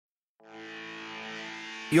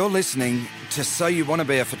You're listening to So You Want to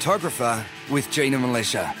Be a Photographer with Gina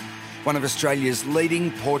Militia, one of Australia's leading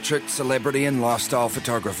portrait, celebrity and lifestyle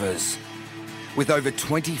photographers. With over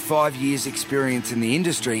 25 years' experience in the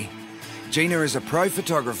industry, Gina is a pro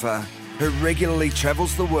photographer who regularly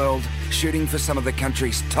travels the world shooting for some of the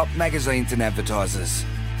country's top magazines and advertisers.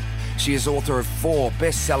 She is author of 4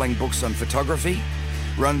 best-selling books on photography,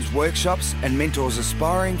 runs workshops and mentors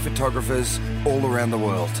aspiring photographers all around the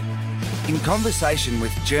world. In conversation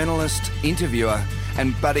with journalist, interviewer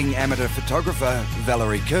and budding amateur photographer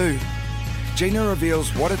Valerie Khoo, Gina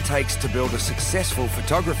reveals what it takes to build a successful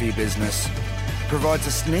photography business, provides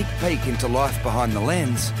a sneak peek into life behind the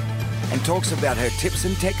lens, and talks about her tips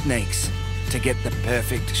and techniques to get the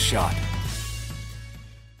perfect shot.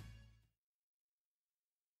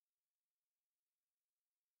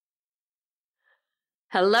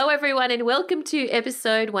 Hello everyone and welcome to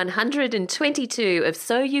episode 122 of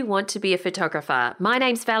So You Want to Be a Photographer. My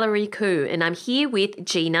name's Valerie Khoo and I'm here with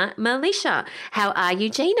Gina Militia. How are you,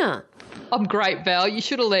 Gina? I'm great, Val. You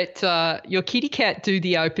should have let your kitty cat do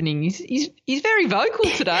the opening. He's very vocal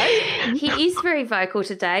today. He is very vocal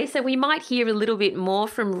today, so we might hear a little bit more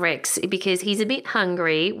from Rex because he's a bit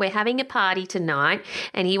hungry. We're having a party tonight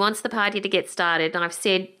and he wants the party to get started. And I've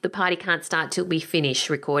said the party can't start till we finish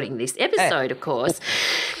recording this episode, of course.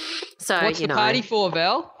 So, what's the party for,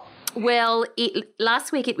 Val? Well,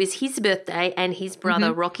 last week it was his birthday and his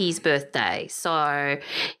brother Rocky's birthday. So,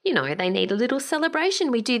 they need a little celebration.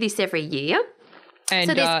 We do this every year. And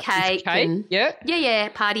so there's cake. And, yeah,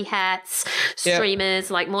 party hats, streamers,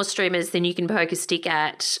 like more streamers than you can poke a stick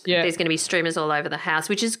at. Yeah. There's going to be streamers all over the house,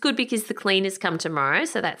 which is good because the cleaners come tomorrow,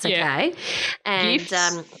 so that's okay. And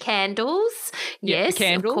candles, yes,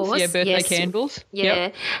 candles, of course. Yeah, birthday candles.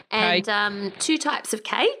 Yeah, and 2 types of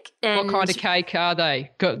cake. And what kind of cake are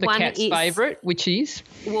they? Got the cat's favourite, which is?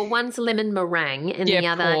 Well, one's lemon meringue and the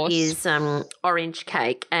other is orange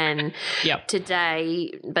cake. And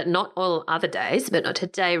today, but not all other days, but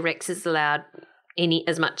today Rex is allowed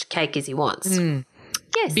as much cake as he wants.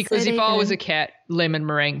 Yes. Because if I was a cat, lemon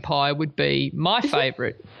meringue pie would be my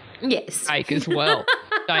favourite cake as well.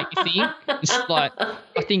 Don't you think? It's like,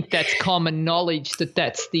 I think that's common knowledge that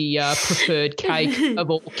that's the preferred cake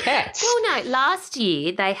of all cats. Well, no, last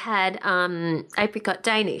year they had apricot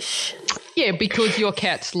Danish. Yeah, because your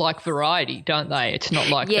cats like variety, don't they? It's not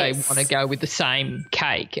like they want to go with the same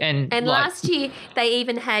cake. And last year they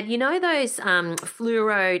even had, those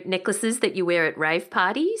fluoro necklaces that you wear at rave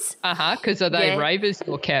parties? Because are they ravers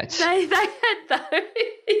or cats? They had those.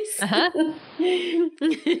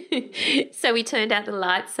 So we turned out the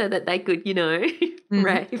lights so that they could,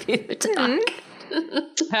 rave in the dark.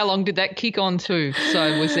 How long did that kick on to?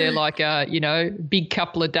 So was there like a, big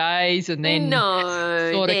couple of days and then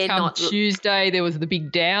sort of come Tuesday there was the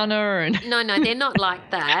big downer? And No, they're not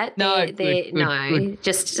like that. Good.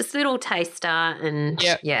 Just little taster and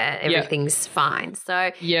everything's fine.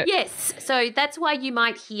 So, yes, so that's why you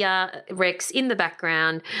might hear Rex in the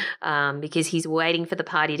background because he's waiting for the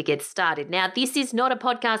party to get started. Now, this is not a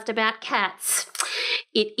podcast about cats.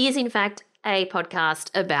 It is, in fact, a podcast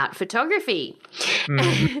about photography.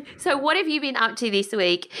 So what have you been up to this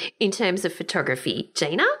week in terms of photography,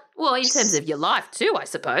 Gina? Well, in terms of your life too, I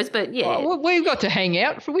suppose, but yeah. Well, we got to hang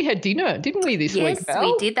out. We had dinner, didn't we, this week, Val?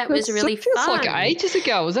 Yes, we did. That was really fun. It feels like ages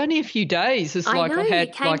ago. It was only a few days. It's I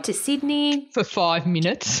came to Sydney. For 5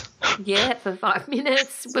 minutes. Yeah, for 5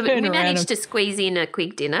 minutes. But we managed to squeeze in a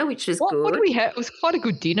quick dinner, which was good. What did we have? It was quite a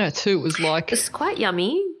good dinner too. It was quite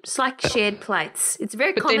yummy. It's like shared plates. It's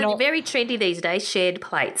very common, very trendy these days, shared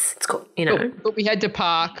plates. It's called, But we had to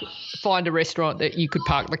find a restaurant that you could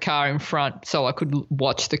park the car in front so I could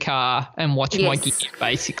watch the car and watch my gig,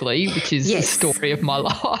 basically, which is the story of my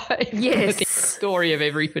life. Yes. The story of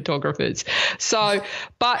every photographer's. So,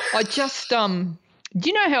 but I just do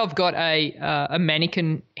you know how I've got a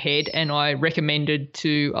mannequin head and I recommended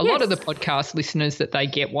to a lot of the podcast listeners that they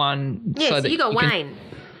get one? Yes, so that you got Wayne.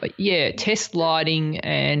 Test lighting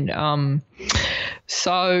and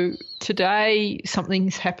so today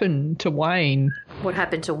something's happened to Wayne. What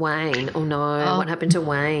happened to Wayne? Oh, no. What happened to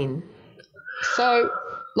Wayne? So,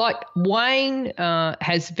 Wayne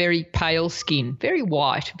has very pale skin, very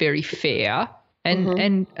white, very fair.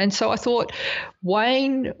 And so I thought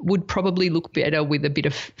Wayne would probably look better with a bit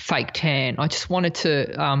of fake tan. I just wanted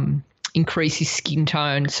to increase his skin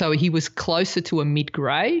tone so he was closer to a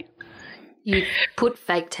mid-grey. You put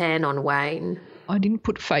fake tan on Wayne. I didn't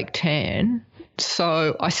put fake tan.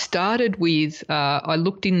 So I started with I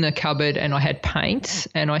looked in the cupboard and I had paints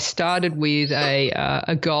and I started with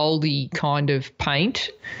a goldy kind of paint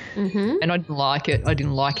and I didn't like it. I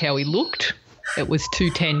didn't like how he looked. It was too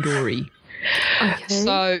tandoori. Okay.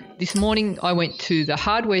 So this morning I went to the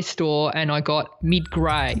hardware store and I got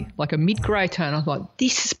mid-grey, like a mid-grey tone. I was like,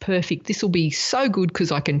 this is perfect. This will be so good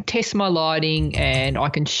because I can test my lighting and I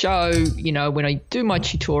can show, when I do my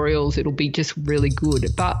tutorials, it'll be just really good.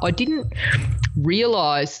 But I didn't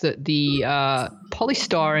realise that the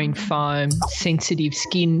polystyrene foam sensitive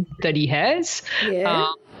skin that he has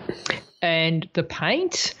and the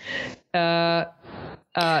paint, I've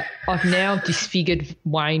now disfigured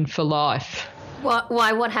Wayne for life.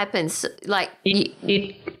 Why? What happens? Like it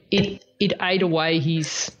ate away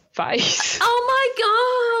his face. Oh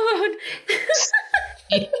my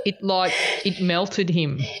god! it melted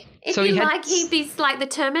him. So he's like the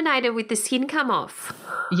Terminator with the skin come off.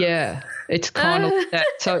 Yeah, it's kind of like that.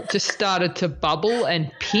 So it just started to bubble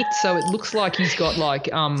and pit. So it looks like he's got like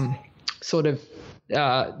sort of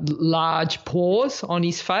large pores on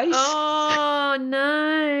his face. Oh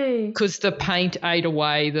no! Because the paint ate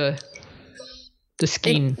away the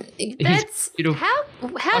skin. How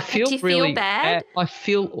do you feel bad? I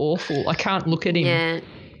feel awful. I can't look at him.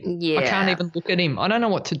 Yeah. I can't even look at him. I don't know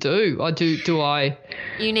what to do.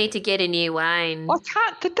 You need to get a new Wayne. I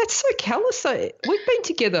can't. That's so callous. We've been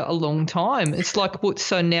together a long time. It's like,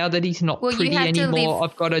 so now that he's not pretty anymore,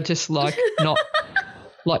 I've got to just like not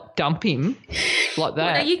like dump him like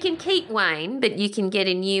that. Well, no, you can keep Wayne, but you can get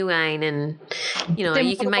a new Wayne and, you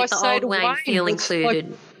can make the old Wayne feel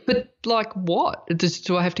included. But like what?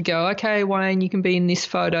 Do I have to go, okay, Wayne, you can be in this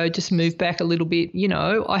photo, just move back a little bit?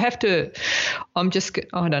 I have to – I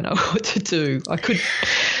don't know what to do.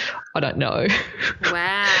 I don't know.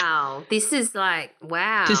 Wow. This is like,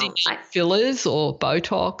 wow. Does he need fillers or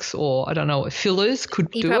Botox or I don't know what fillers could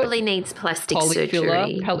do it? He probably needs plastic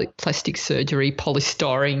surgery. Plastic surgery,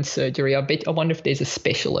 polystyrene surgery. I wonder if there's a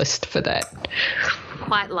specialist for that.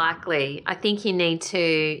 Quite likely. I think you need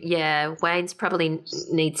to, Wayne's probably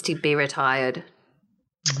needs to be retired.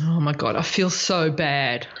 Oh, my God. I feel so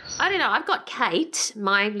bad. I don't know. I've got Kate.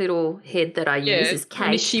 My little head that I use is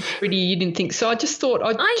Kate. Is she pretty? You didn't think so? I just thought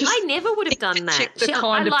I never would have done that.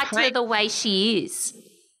 I liked her the way she is.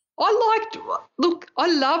 I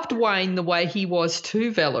loved Wayne the way he was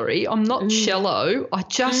too, Valerie. I'm not shallow. I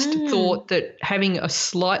just thought that having a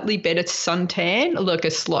slightly better suntan, like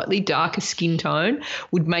a slightly darker skin tone,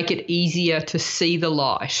 would make it easier to see the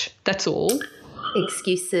light. That's all.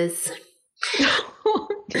 Excuses.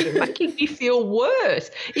 You're making me feel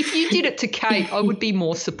worse. If you did it to Kate, I would be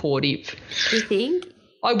more supportive. You think?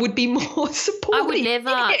 I would be more supportive. I would never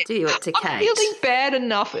do it to Kate. I'm feeling bad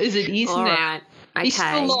enough as it is all now. Right. Okay. He's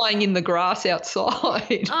still lying in the grass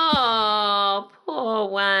outside. Oh, poor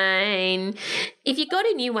Wayne. If you got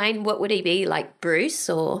a new Wayne, what would he be? Like Bruce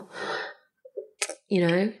or,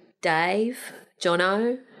 Dave,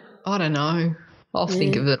 Jono? I don't know. I'll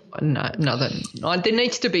think of it another. There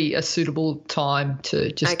needs to be a suitable time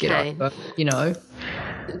to just get over,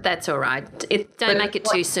 That's all right. Don't make it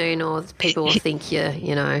too soon or people will think you're,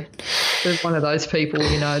 There's one of those people,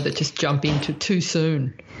 that just jump into too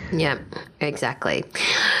soon. Yeah, exactly.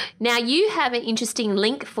 Now, you have an interesting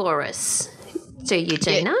link for us, do you,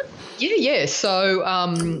 Gina? Yeah. So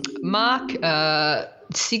Mark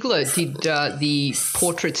Sigler did the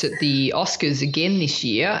portraits at the Oscars again this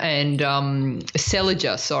year, and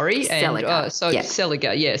Seliger,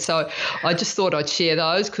 Seliger, yeah. So I just thought I'd share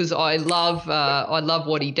those because I love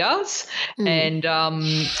what he does, and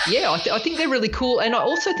I think they're really cool, and I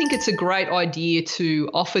also think it's a great idea to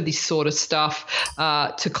offer this sort of stuff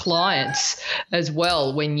to clients as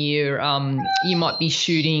well when you might be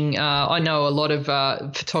shooting. I know a lot of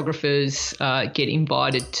photographers get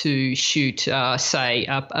invited to shoot, say,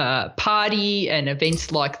 a party and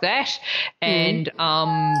events like that, and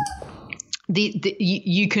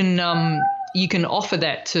you can offer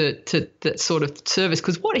that to that sort of service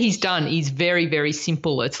because what he's done is very, very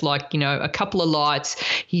simple. It's like, a couple of lights.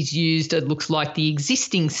 He's used, it looks like the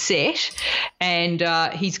existing set, and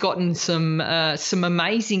he's gotten some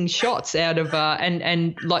amazing shots out of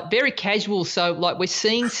and like very casual. So like we're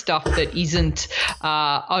seeing stuff that isn't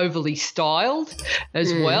overly styled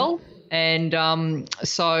as well. And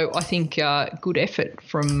so I think good effort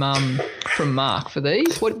from Mark for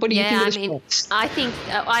these. What do you think? I think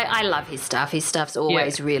I love his stuff. His stuff's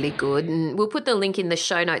always really good. And we'll put the link in the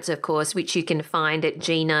show notes, of course, which you can find at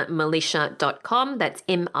ginamilicia.com. That's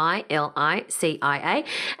MILICIA.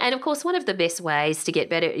 And, of course, one of the best ways to get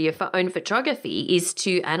better at your own photography is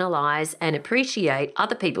to analyse and appreciate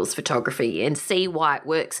other people's photography and see why it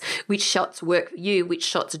works, which shots work for you, which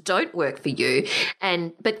shots don't work for you,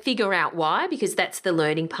 but figure out out why, because that's the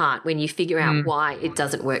learning part, when you figure out why it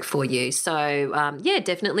doesn't work for you. So,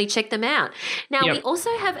 definitely check them out. Now, we also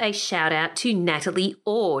have a shout out to Natalie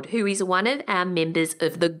Ord, who is one of our members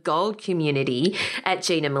of the Gold community at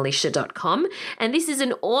GinaMilicia.com. And this is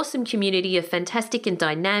an awesome community of fantastic and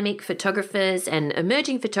dynamic photographers and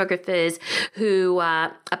emerging photographers who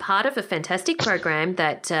are a part of a fantastic program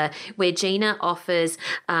that where Gina offers,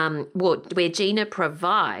 where Gina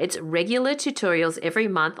provides regular tutorials every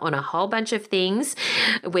month on a whole bunch of things,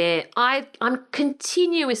 where I'm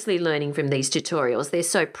continuously learning from these tutorials. They're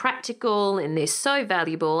so practical and they're so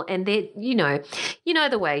valuable, and they're, you know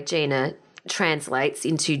the way Gina translates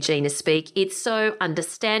into Gina speak. It's so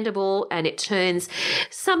understandable, and it turns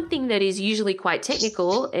something that is usually quite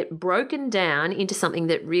technical, broken down into something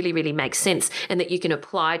that really, really makes sense and that you can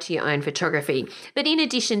apply to your own photography. But in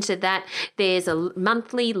addition to that, there's a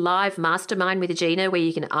monthly live mastermind with Gina where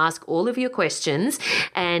you can ask all of your questions.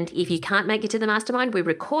 And if you can't make it to the mastermind, we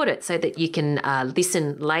record it so that you can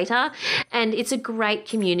listen later. And it's a great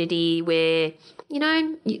community where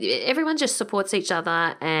everyone just supports each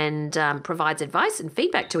other and provides advice and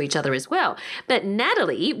feedback to each other as well. But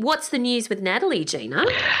Natalie, what's the news with Natalie, Gina?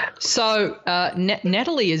 So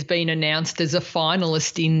Natalie has been announced as a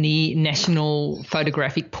finalist in the National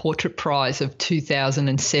Photographic Portrait Prize of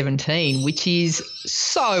 2017, which is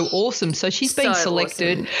so awesome. So she's been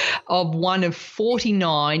selected of one of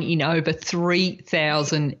 49 in over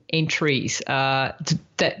 3,000 entries.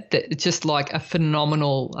 That just like a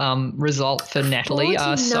phenomenal result for Natalie.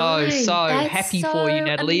 So happy for you,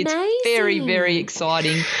 Natalie. Amazing. It's very, very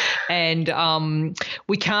exciting. And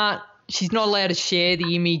she's not allowed to share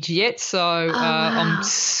the image yet, so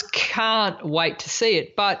can't wait to see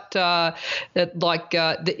it. But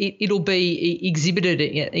it'll be exhibited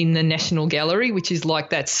in the National Gallery, which is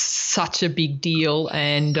that's such a big deal.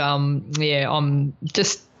 And I'm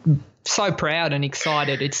just so proud and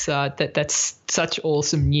excited. It's that's such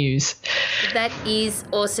awesome news. That is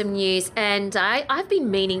awesome news. And I've been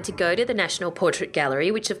meaning to go to the National Portrait Gallery,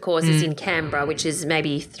 which of course is in Canberra, which is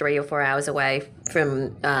maybe 3 or 4 hours away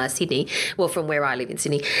from Sydney, from where I live in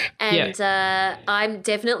Sydney. And I'm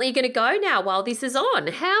definitely going to go now while this is on.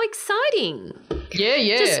 How exciting.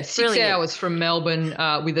 Yeah. Just 6 hours from Melbourne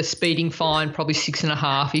with a speeding fine, probably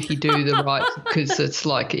 6.5 if you do the right, because it's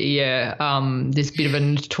there's a bit of a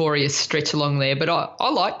notorious stretch along there. But I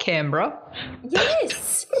like Canberra.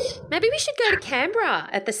 Yes. Maybe we should go to Canberra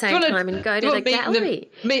at the same time and go to the gallery.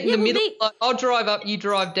 Meet in the middle. I'll drive up, you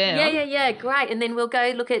drive down. Yeah, great. And then we'll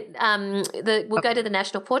go look at go to the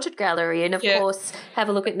National Portrait Gallery and of course have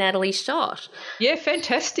a look at Natalie's shot. Yeah,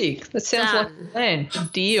 fantastic. That sounds like a plan.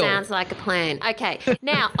 Good deal. Sounds like a plan. Okay.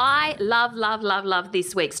 Now I love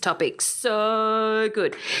this week's topic. So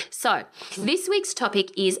good. So this week's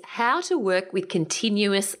topic is how to work with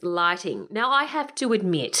continuous lighting. Now I have to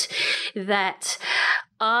admit that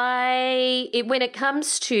when it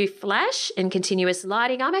comes to flash and continuous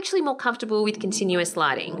lighting, I'm actually more comfortable with continuous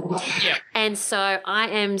lighting. Yeah. And so I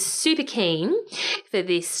am super keen for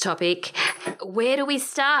this topic. Where do we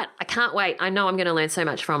start? I can't wait. I know I'm going to learn so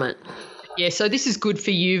much from it. Yeah, so this is good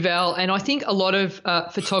for you, Val, and I think a lot of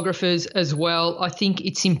photographers as well. I think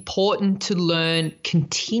it's important to learn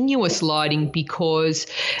continuous lighting because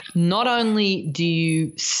not only do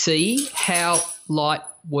you see how light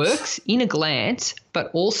works in a glance,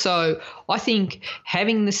 but also I think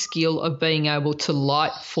having the skill of being able to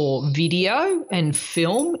light for video and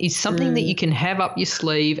film is something that you can have up your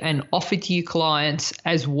sleeve and offer to your clients,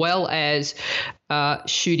 as well as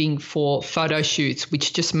shooting for photo shoots,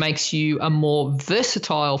 which just makes you a more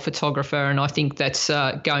versatile photographer. And I think that's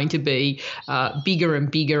going to be bigger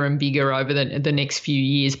and bigger and bigger over the next few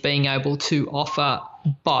years, being able to offer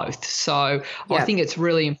both. So I think it's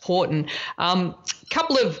really important.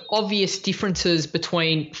 Couple of obvious differences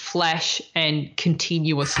between flash and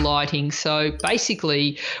continuous lighting. So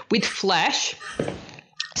basically with flash,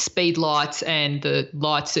 speed lights and the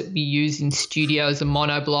lights that we use in studios and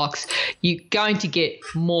monoblocks, you're going to get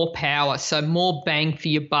more power, so more bang for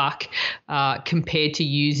your buck compared to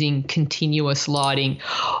using continuous lighting.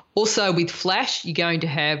 Also with flash, you're going to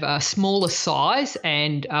have a smaller size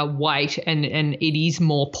and weight, and it is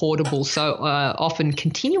more portable. So often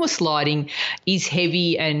continuous lighting is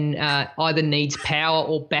heavy and either needs power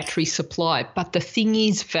or battery supply. But the thing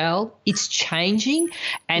is, Val, it's changing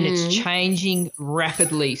and it's changing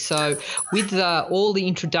rapidly. So with all the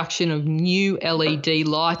introduction of new LED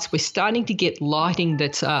lights, we're starting to get lighting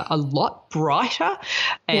that's a lot brighter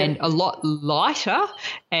and a lot lighter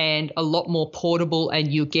and a lot more portable,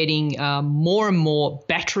 and you're getting more and more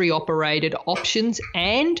battery-operated options.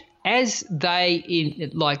 And as they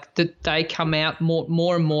come out,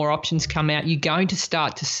 more and more options come out, you're going to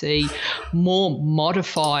start to see more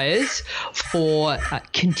modifiers for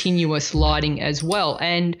continuous lighting as well.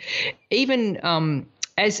 And even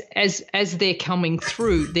as they're coming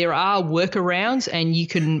through, there are workarounds, and you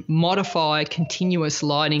can modify continuous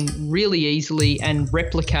lighting really easily and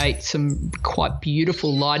replicate some quite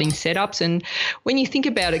beautiful lighting setups. And when you think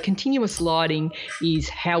about it, continuous lighting is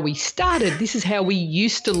how we started. This is how we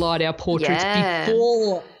used to light our portraits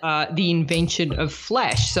before the invention of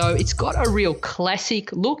flash. So it's got a real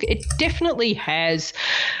classic look. It definitely has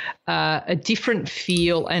a different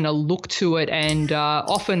feel and a look to it. And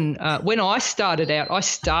often when I started out,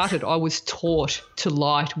 I was taught to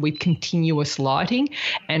light with continuous lighting,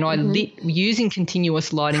 and I lit using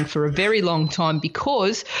continuous lighting for a very long time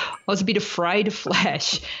because I was a bit afraid of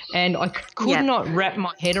flash, and I could not wrap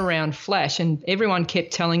my head around flash, and everyone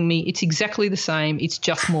kept telling me it's exactly the same, it's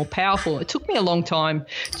just more powerful. It took me a long time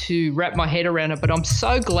to wrap my head around it, but I'm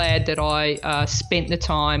so glad that I spent the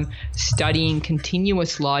time studying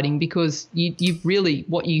continuous lighting, because you really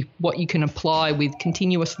what you can apply with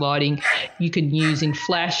continuous lighting you can use in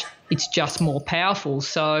flash. It's just more powerful.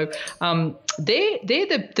 So they're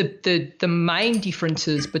the main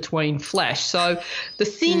differences between flash. So the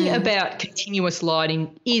thing about continuous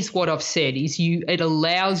lighting is what I've said, is it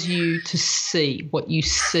allows you to see. What you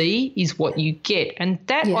see is what you get. And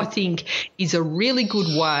that I think is a really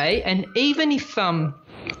good way. And even if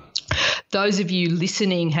those of you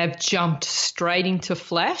listening have jumped straight into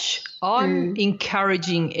flash, I'm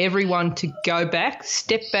encouraging everyone to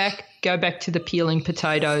step back, go back to the peeling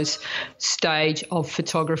potatoes stage of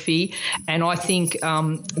photography. And I think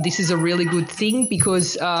this is a really good thing,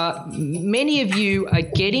 because many of you are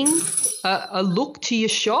getting a look to your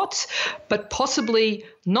shots, but possibly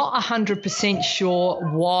not 100% sure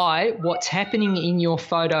why what's happening in your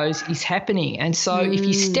photos is happening. And so if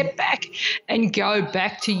you step back and go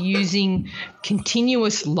back to using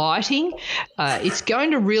continuous lighting, it's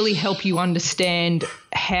going to really help you understand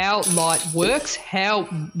how light works, how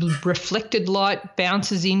reflected light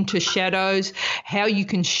bounces into shadows, how you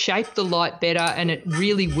can shape the light better, and it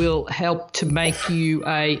really will help to make you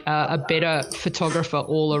a better photographer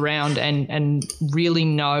all around, and really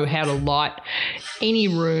know how to light any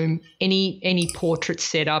room, any portrait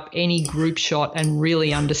setup, any group shot, and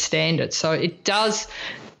really understand it. So it does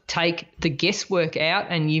take the guesswork out,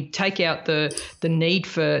 and you take out the need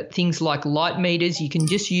for things like light meters. You can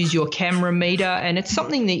just use your camera meter, and it's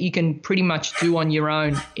something that you can pretty much do on your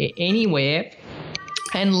own anywhere,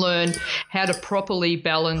 and learn how to properly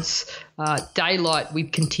balance daylight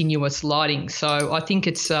with continuous lighting. So I think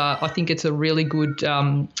it's a really good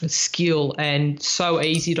skill, and so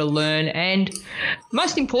easy to learn, and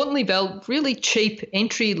most importantly, Val, really cheap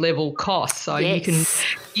entry level costs. So you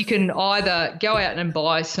can either go out and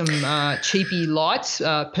buy some cheapy lights,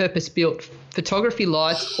 purpose built photography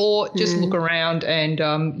lights, or just look around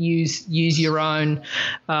and use your own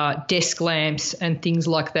desk lamps and things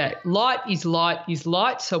like that. Light is light is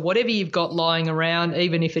light. So whatever you've got lying around,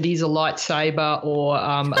 even if it is a lightsaber or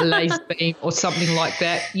a laser beam or something like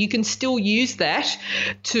that, you can still use that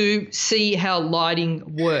to see how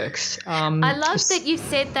lighting works. I love that you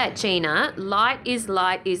said that, Gina. Light is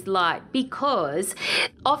light is light, because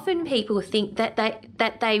often people think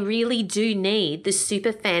that they really do need the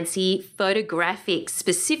super fancy photographic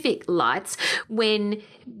specific lights when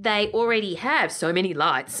they already have so many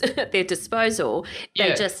lights at their disposal.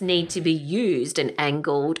 They just need to be used and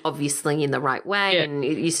angled, obviously, in the right way, and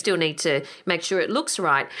you still need to make sure it looks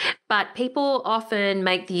right. But people often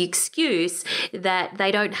make the excuse that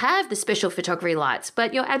they don't have the special photography lights,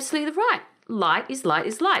 but you're absolutely right. Light is light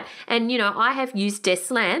is light. And, I have used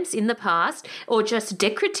desk lamps in the past, or just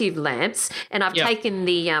decorative lamps, and I've taken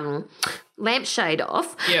the lampshade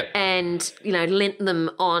off and, lent them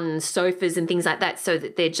on sofas and things like that, so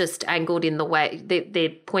that they're just angled in the way, they're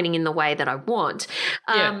pointing in the way that I want.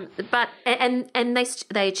 But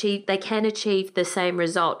they can achieve the same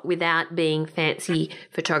result without being fancy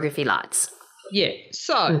photography lights. Yeah.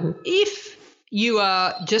 So you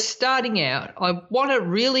are just starting out, I want to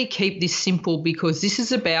really keep this simple because this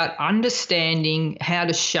is about understanding how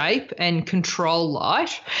to shape and control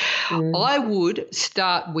light. I would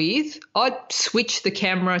start with, I'd switch the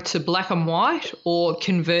camera to black and white or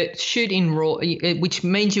shoot in RAW, which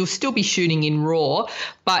means you'll still be shooting in RAW,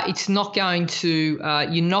 but it's not going to,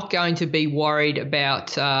 you're not going to be worried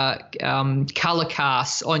about color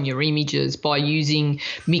casts on your images by using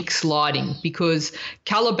mixed lighting, because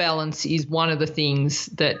color balance is one of the things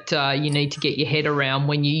that you need to get your head around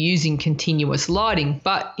when you're using continuous lighting.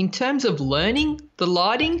 But in terms of learning the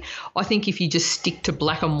lighting, I think if you just stick to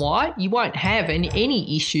black and white, you won't have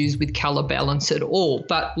any issues with color balance at all.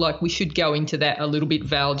 But we should go into that a little bit,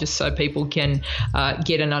 Val, just so people can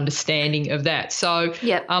get an understanding of that. So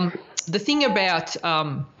the thing about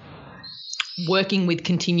working with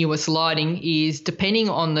continuous lighting is, depending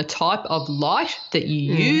on the type of light that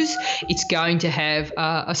you use, it's going to have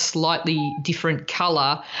a slightly different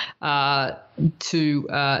color to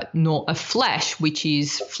a flash,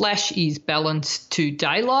 flash is balanced to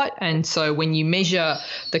daylight. And so when you measure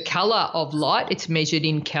the color of light, it's measured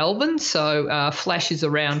in Kelvin. So flash is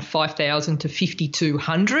around 5,000 to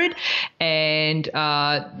 5,200, and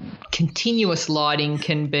continuous lighting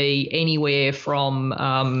can be anywhere from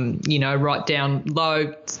right down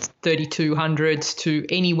low 3,200s to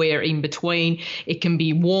anywhere in between. It can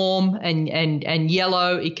be warm and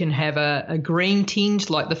yellow. It can have a green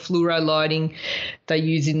tinge, like the fluoro lighting they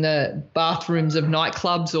use in the bathrooms of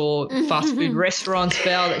nightclubs or fast food restaurants,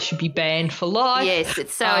 Val. That should be banned for life. Yes,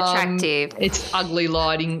 it's so attractive. It's ugly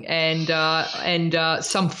lighting, and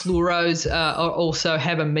some fluoros also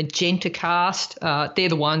have a magenta cast. They're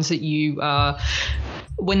the ones that you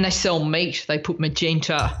when they sell meat, they put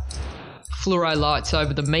magenta fluoro lights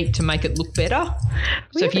over the meat to make it look better.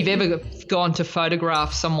 So if you've ever gone to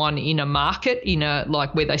photograph someone in a market,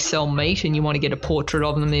 where they sell meat, and you want to get a portrait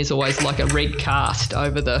of them, there's always like a red cast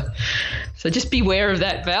over the. So just beware of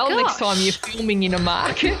that, Val. Gosh. Next time you're filming in a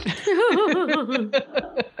market.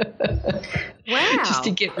 Wow. Just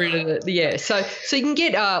to get rid of it. Yeah. So you can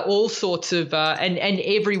get all sorts of and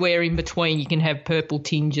everywhere in between you can have purple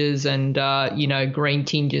tinges and green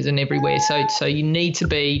tinges and everywhere. So you need to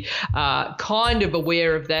be kind of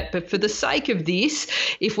aware of that. But for the sake of this,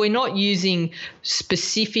 if we're not using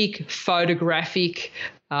specific photographic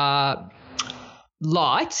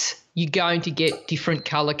lights, you're going to get different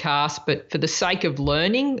color casts, but for the sake of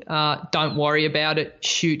learning, don't worry about it.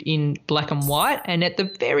 Shoot in black and white, and at the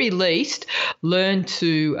very least, learn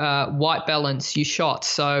to white balance your shots.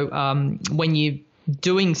 So when you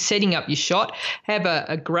setting up your shot, have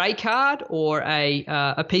a grey card or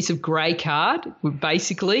a piece of grey card,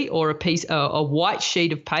 basically, or a white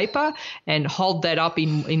sheet of paper, and hold that up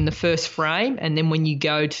in the first frame. And then when you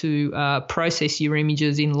go to process your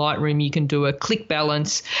images in Lightroom, you can do a click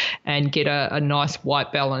balance and get a nice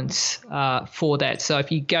white balance for that. So if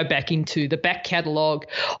you go back into the back catalogue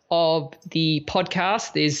of the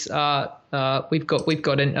podcast, there's we've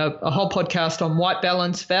got a whole podcast on white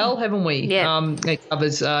balance, Val, haven't we? Yeah. It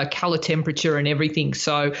covers colour temperature and everything.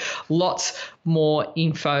 So lots more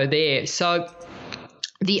info there. So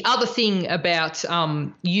the other thing about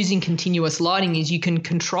using continuous lighting is you can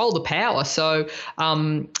control the power. So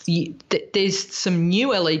there's some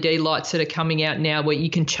new LED lights that are coming out now where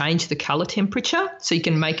you can change the color temperature, so you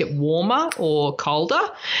can make it warmer or colder.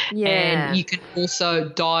 Yeah. And you can also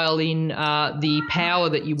dial in the power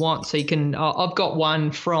that you want. So you can I've got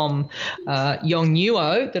one from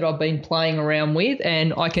Yongnuo that I've been playing around with,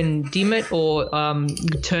 and I can dim it or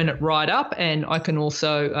turn it right up, and I can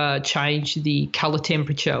also change the color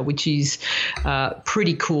temperature, which is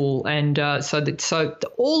pretty cool. And so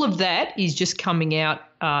all of that is just coming out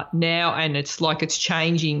now, and it's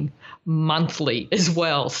changing monthly as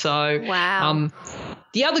well. So wow.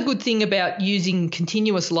 The other good thing about using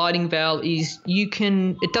continuous lighting, Val, is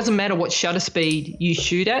it doesn't matter what shutter speed you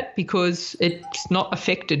shoot at, because it's not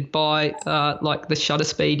affected by the shutter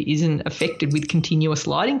speed isn't affected with continuous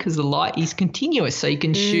lighting, because the light is continuous. So you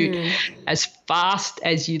can shoot as fast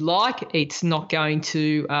as you like. It's not going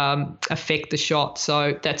to affect the shot.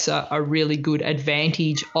 So that's a really good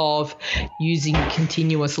advantage of using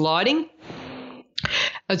continuous lighting.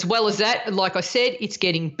 As well as that, like I said, it's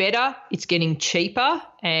getting better, it's getting cheaper,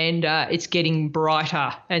 and it's getting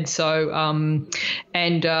brighter. And so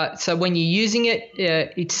so when you're using it,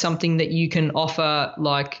 it's something that you can offer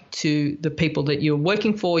like to the people that you're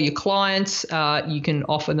working for, your clients. You can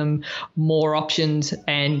offer them more options.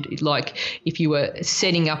 And like if you were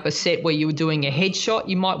setting up a set where you were doing a headshot,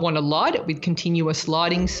 you might want to light it with continuous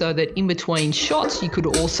lighting so that in between shots you could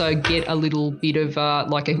also get a little bit of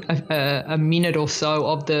like a minute or so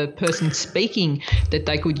of the person speaking that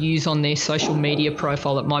they could use on their social media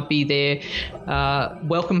profile. It might be their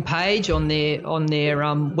welcome page on their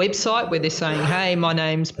website where they're saying, hey, my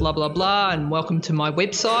name's blah, blah, blah, and welcome to my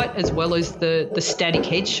website, as well as the static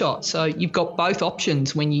headshot. So you've got both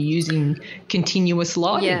options when you're using continuous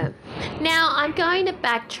lighting. Yeah. Now, I'm going to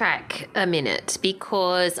backtrack a minute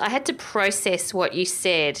because I had to process what you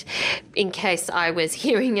said in case I was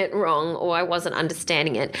hearing it wrong or I wasn't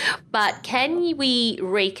understanding it. But can we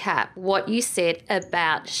recap what you said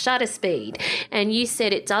about shutter speed? And you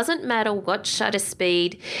said it doesn't matter what shutter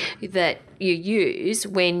speed that you use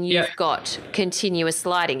when you've got continuous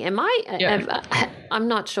lighting. I'm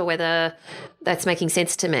not sure whether that's making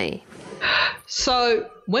sense to me. So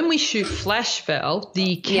when we shoot flash, Val,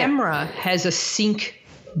 the camera has a sync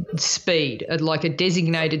speed, like a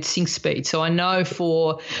designated sync speed. So I know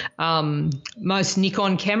for most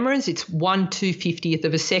Nikon cameras, it's 1/250th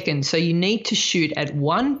of a second. So you need to shoot at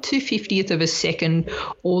 1/250th of a second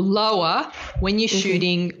or lower when you're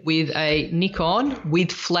shooting with a Nikon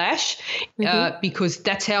with flash, because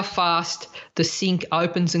that's how fast the sync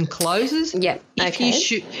opens and closes. Yeah. If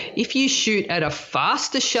you shoot at a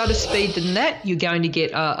faster shutter speed than that, you're going to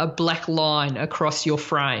get a black line across your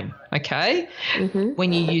frame. Okay,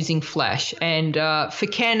 when you're using flash. And for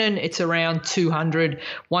Canon, it's around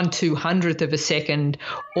 1/200th of a second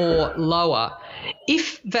or lower.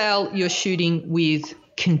 If, Val, you're shooting with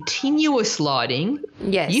continuous lighting,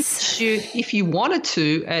 you shoot, if you wanted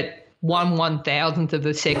to, at 1/1000th of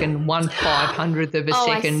a second, 1/500th of a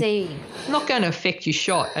second. I see. Not going to affect your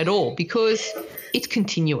shot at all because it's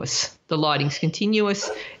continuous. The lighting's continuous.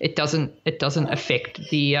 It doesn't affect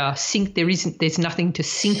the sync. There's nothing to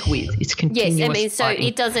sync with. It's continuous. Yes, lighting.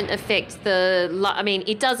 It doesn't affect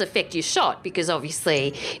it does affect your shot because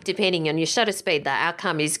obviously, depending on your shutter speed, the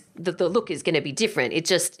outcome is the look is going to be different. You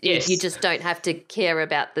just don't have to care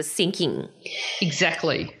about the syncing.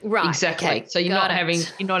 Exactly. Right. Exactly. Okay. So you're not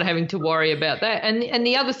having to worry about that. And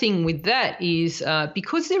the other thing with that is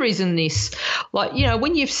because there isn't this, like, you know,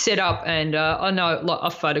 when you've set up, and I know, like,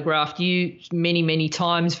 I've photographed you many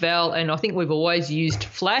times, Val, and I think we've always used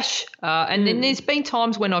flash. And then there's been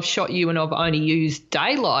times when I've shot you and I've only used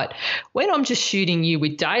daylight. When I'm just shooting you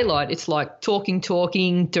with daylight, it's like talking,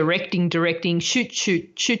 directing, shoot.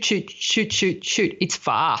 It's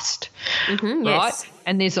fast, right? Yes.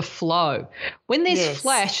 And there's a flow. When there's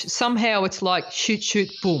flash, somehow it's like shoot,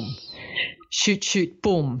 boom. Shoot,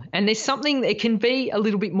 boom. And there's something that can be a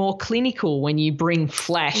little bit more clinical when you bring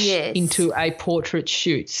flash into a portrait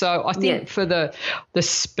shoot. So I think for the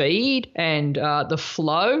speed and the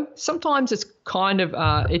flow, sometimes it's kind of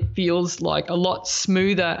it feels like a lot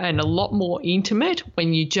smoother and a lot more intimate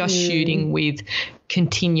when you're just shooting with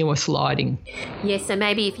continuous lighting. Yes, so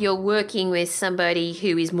maybe if you're working with somebody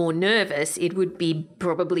who is more nervous, it would be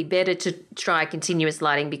probably better to try continuous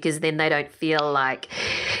lighting because then they don't feel like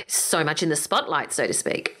so much in the spotlight, so to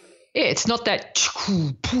speak. Yeah, it's not that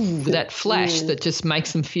flash that just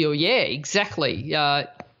makes them feel, exactly.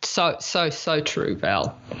 So true,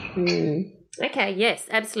 Val. Okay, yes,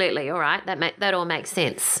 absolutely. All right, that all makes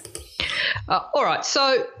sense. All right,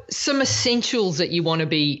 so some essentials that you want to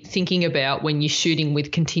be thinking about when you're shooting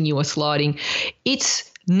with continuous lighting.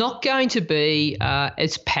 It's not going to be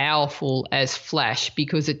as powerful as flash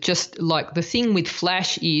because it just, like, the thing with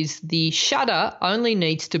flash is the shutter only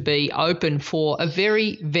needs to be open for a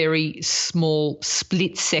very, very small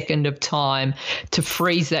split second of time to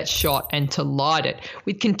freeze that shot and to light it.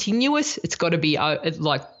 With continuous, it's got to be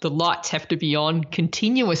like the lights have to be on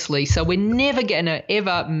continuously. So we're never going to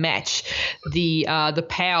ever match the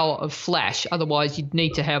power of flash. Otherwise, you'd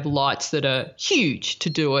need to have lights that are huge to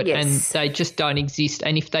do it, and they just don't exist.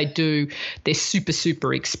 And if they do, they're super,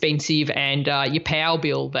 super expensive, and your power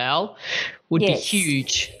bill, Val, would be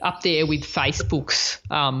huge, up there with Facebook's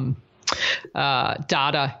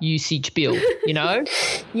data usage bill, you know?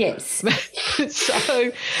 Yes.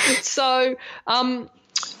 So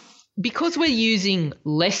because we're using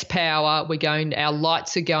less power, our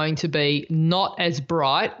lights are going to be not as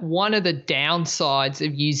bright. One of the downsides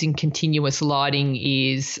of using continuous lighting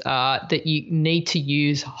is that you need to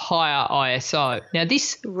use higher ISO. Now,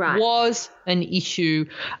 this was an issue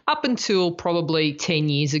up until probably 10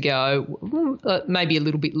 years ago, maybe a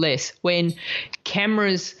little bit less, when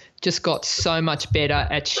cameras just got so much better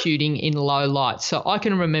at shooting in low light. So I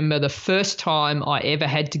can remember the first time I ever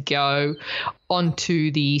had to go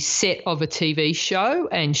onto the set of a TV show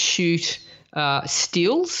and shoot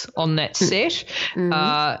stills on that set.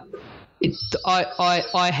 I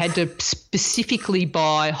had to specifically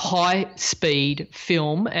buy high-speed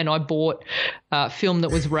film, and I bought film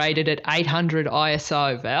that was rated at 800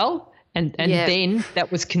 ISO, Val. And then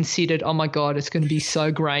that was considered, oh, my God, it's going to be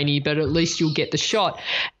so grainy, but at least you'll get the shot.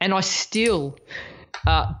 And I still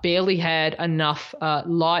barely had enough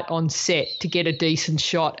light on set to get a decent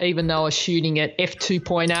shot, even though I was shooting at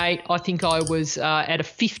f2.8. I think I was at a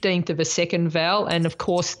 15th of a second, Val, and, of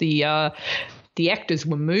course, the actors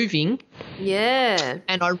were moving. Yeah.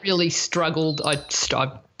 And I really struggled. I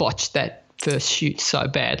botched that first shoot so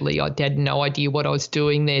badly. I had no idea what I was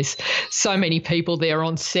doing. There's so many people there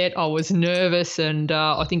on set. I was nervous, and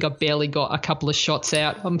I think I barely got a couple of shots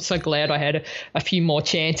out. I'm so glad I had a few more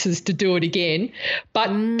chances to do it again. But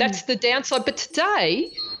that's the downside. But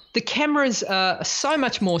today, the cameras are so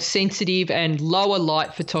much more sensitive, and lower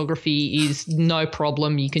light photography is no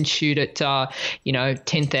problem. You can shoot at 10,000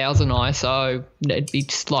 ISO.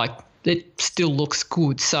 It's like, it still looks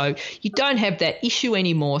good. So you don't have that issue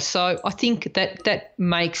anymore. So I think that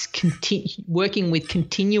makes working with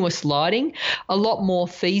continuous lighting a lot more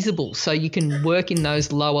feasible. So you can work in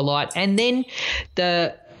those lower light. And then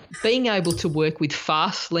being able to work with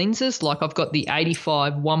fast lenses, like I've got the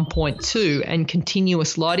 85 1.2 and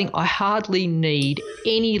continuous lighting, I hardly need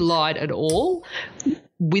any light at all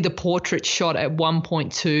with a portrait shot at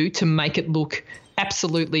 1.2 to make it look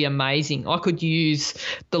absolutely amazing. I could use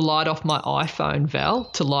the light off my iPhone, Val,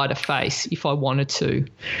 to light a face if I wanted to.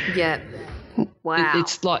 Yeah. Wow.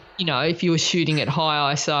 It's like, if you were shooting at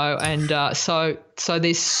high ISO, and so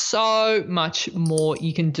there's so much more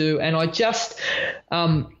you can do. And I just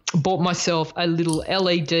bought myself a little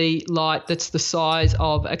LED light that's the size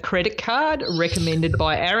of a credit card, recommended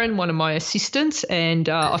by Aaron, one of my assistants, and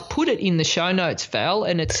I've put it in the show notes, Val,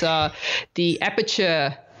 and it's the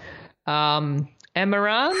Aputure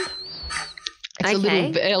Amaran. It's a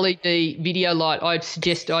little LED video light. I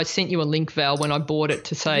sent you a link, Val, when I bought it,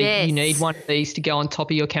 to say you need one of these to go on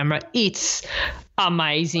top of your camera. It's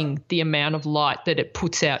amazing, the amount of light that it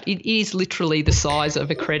puts out. It is literally the size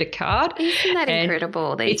of a credit card. Isn't that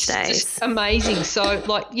incredible these days? It's just amazing. So,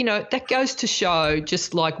 that goes to show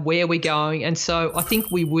just like where we're going. And so I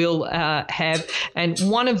think we will have, and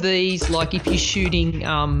one of these, like if you're shooting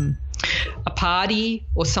a party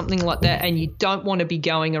or something like that, and you don't want to be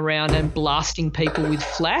going around and blasting people with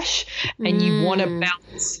flash, and you want to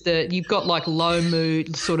balance you've got like low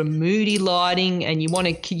mood, sort of moody lighting, and you want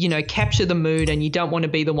to capture the mood, and you don't want to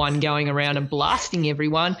be the one going around and blasting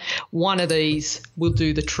everyone. One of these will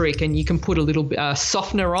do the trick, and you can put a little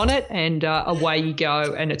softener on it, and away you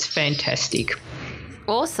go, and it's fantastic.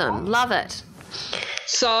 Awesome. Love it.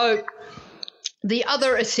 So the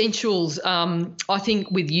other essentials, I think,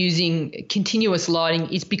 with using continuous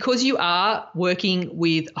lighting is because you are working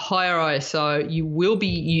with higher ISO, you will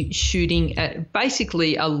be shooting at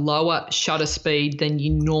basically a lower shutter speed than you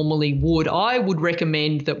normally would. I would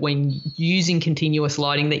recommend that when using continuous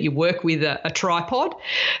lighting that you work with a tripod,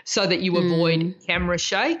 so that you avoid camera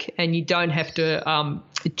shake, and you don't have to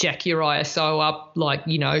jack your ISO up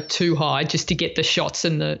too high just to get the shots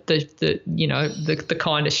and the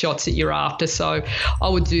kind of shots that you're after. So I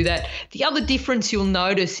would do that. The other difference you'll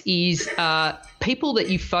notice is people that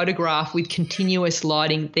you photograph with continuous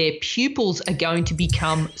lighting, their pupils are going to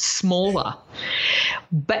become smaller.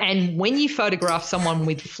 And when you photograph someone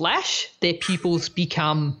with flash, their pupils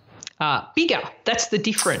become bigger. That's the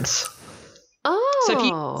difference.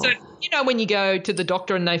 Oh. So when you go to the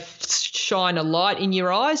doctor and they shine a light in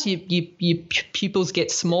your eyes, your pupils get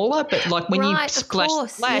smaller. But like when you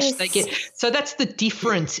splash flash, they get. So that's the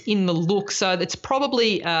difference in the look. So that's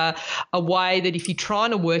probably a way that if you're trying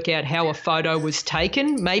to work out how a photo was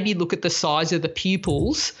taken, maybe look at the size of the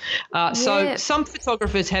pupils. So some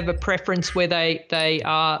photographers have a preference where they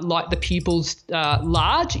like the pupils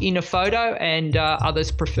large in a photo, and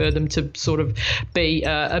others prefer them to sort of be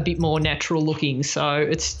a bit more natural looking. So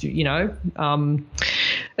it's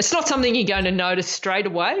it's not something you're going to notice straight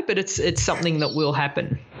away, but it's something that will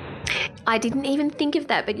happen. I didn't even think of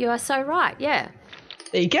that, but you are so right. Yeah.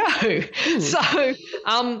 There you go. So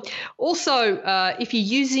also if you're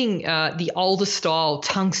using the older style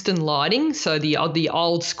tungsten lighting, so the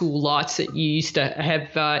old school lights that you used to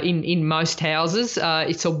have in most houses,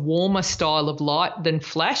 it's a warmer style of light than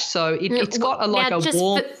flash. So it's got a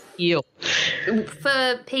warm feel.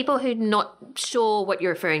 For people who are not sure what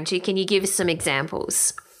you're referring to, can you give us some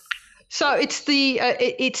examples? So it's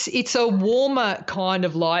it's a warmer kind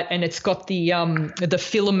of light, and it's got the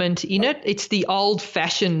filament in it. It's the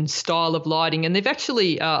old-fashioned style of lighting, and they've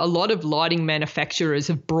actually a lot of lighting manufacturers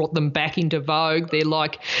have brought them back into vogue. They're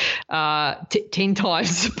like 10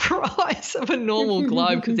 times the price of a normal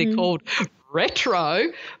globe because they're called retro,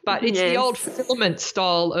 but it's the old filament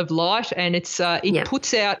style of light, and it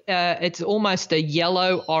puts out it's almost a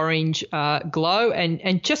yellow orange glow,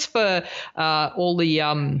 and just for all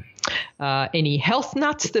the any health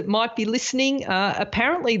nuts that might be listening,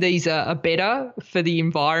 apparently these are better for the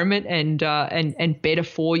environment and better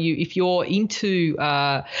for you if you're into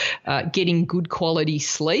getting good quality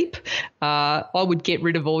sleep. I would get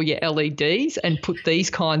rid of all your LEDs and put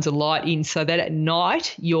these kinds of light in, so that at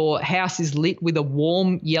night your house is lit with a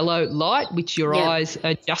warm yellow light which your eyes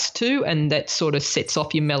adjust to, and that sort of sets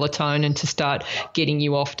off your melatonin to start getting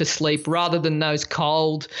you off to sleep, rather than those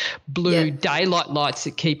cold blue daylight lights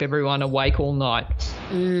that keep everyone awake all night.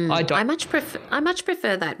 I much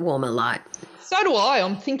prefer that warmer light. So do I.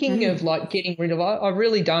 I'm thinking of getting rid of it. I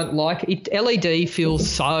really don't like it. LED feels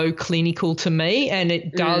so clinical to me, and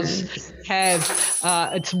it does have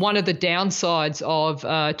it's one of the downsides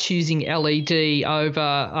of choosing LED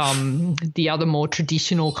over the other more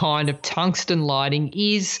traditional kind of tungsten lighting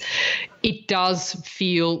is it does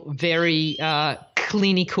feel very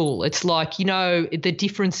clinical. It's like, the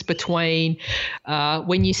difference between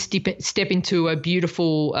when you step into a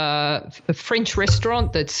beautiful French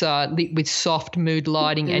restaurant that's lit with soft mood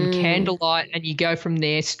lighting and candlelight, and you go from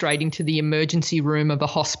there straight into the emergency room of a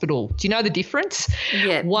hospital. Do you know the difference?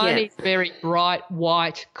 Yeah. One is very bright,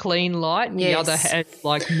 white, clean light. The other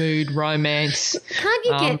has mood, romance. Can't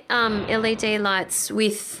you get LED lights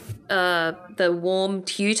with the warm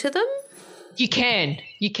hue to them? You can,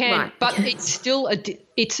 right, but it's still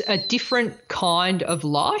it's a different kind of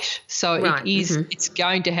light. So it is it's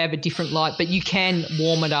going to have a different light, but you can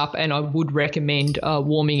warm it up, and I would recommend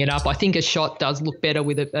warming it up. I think a shot does look better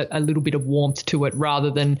with a little bit of warmth to it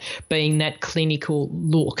rather than being that clinical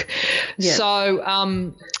look. Yeah.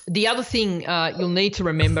 So the other thing you'll need to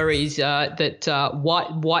remember is that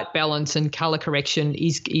white balance and colour correction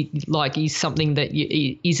is something that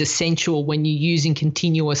is essential when you're using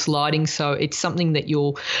continuous lighting. So it's something that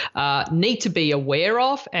you'll need to be aware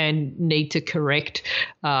of and need to correct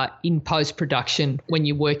in post-production when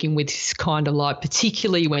you're working with this kind of light,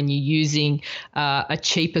 particularly when you're using a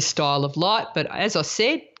cheaper style of light. But as I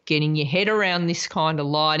said, getting your head around this kind of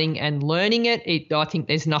lighting and learning it, I think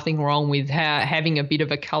there's nothing wrong with having a bit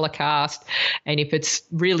of a colour cast. And if it's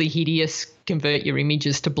really hideous, convert your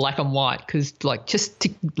images to black and white, because just to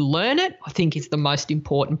learn it, I think is the most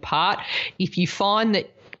important part. If you find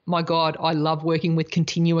that, my God, I love working with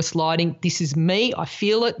continuous lighting, this is me, I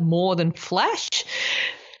feel it more than flash,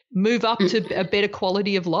 move up to a better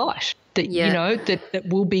quality of light that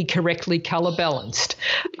will be correctly colour balanced.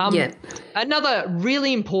 Another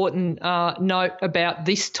really important note about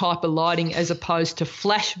this type of lighting as opposed to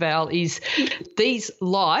flash, Val, is these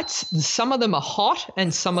lights, some of them are hot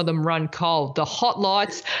and some of them run cold. The hot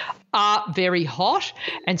lights are very hot,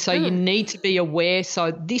 and so you need to be aware.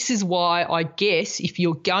 So this is why I guess if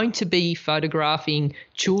you're going to be photographing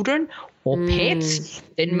children or pets,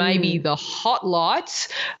 then maybe the hot lights,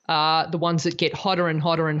 the ones that get hotter and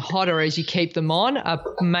hotter and hotter as you keep them on, are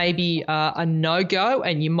maybe a no-go,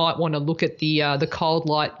 and you might want to look at the cold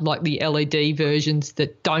light, like the LED versions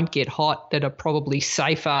that don't get hot, that are probably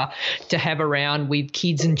safer to have around with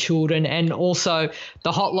kids and children. And also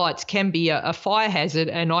the hot lights can be a fire hazard,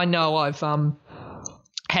 and I know I've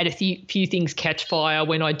had a few things catch fire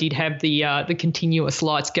when I did have the continuous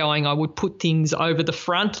lights going. I would put things over the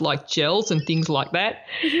front like gels and things like that,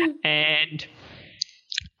 and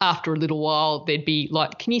after a little while they'd be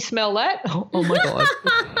like, "Can you smell that?" Oh my God.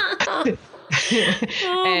 My God.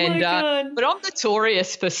 But I'm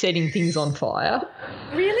notorious for setting things on fire.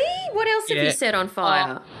 Really? What else have you set on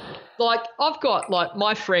fire? I've got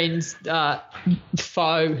my friend's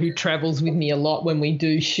Fo, who travels with me a lot when we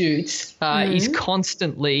do shoots, is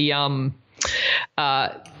constantly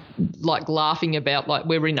like laughing about like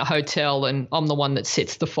we're in a hotel and I'm the one that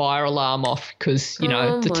sets the fire alarm off because, you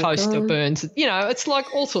know, the toaster burns. You know, it's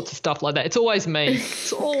like all sorts of stuff like that. It's always me.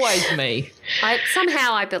 It's always me.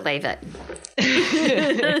 Somehow I believe it.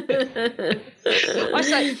 I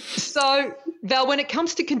say, so Val, when it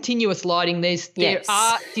comes to continuous lighting, there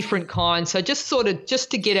are different kinds. So just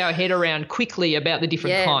to get our head around quickly about the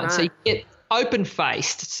different kinds. Right. So you get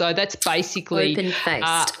open-faced. So that's basically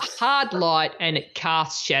hard light and it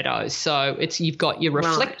casts shadows. So you've got your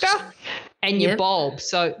reflector and your bulb.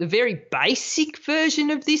 So the very basic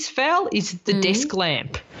version of this, Val, is the desk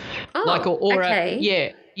lamp.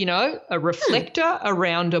 A reflector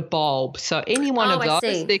around a bulb. So any one of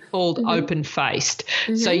those, they're called open-faced.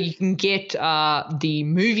 So you can get the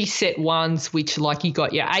movie set ones, which like you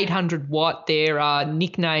got your 800 watt, they're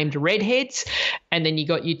nicknamed redheads, and then you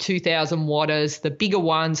got your 2000 watters. The bigger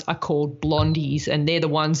ones are called blondies, and they're the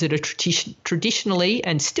ones that are traditionally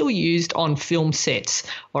and still used on film sets.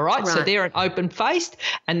 All right, so they're an open-faced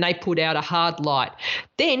and they put out a hard light.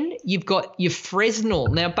 Then you've got your Fresnel.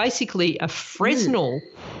 Now, basically a Fresnel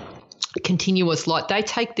continuous light, they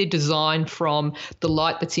take their design from the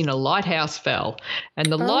light that's in a lighthouse, Val, and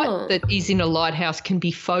the light that is in a lighthouse can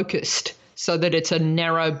be focused so that it's a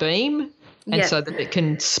narrow beam and so that it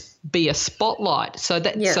can be a spotlight. So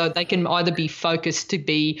they can either be focused to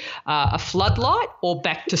be a floodlight or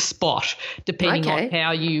back to spot, depending on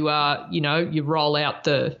how you roll out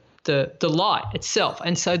the light itself.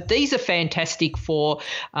 And so these are fantastic for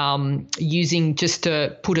using just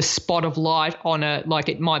to put a spot of light on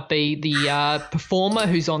it might be the performer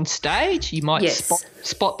who's on stage. You might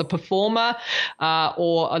spot the performer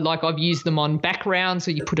or like I've used them on backgrounds,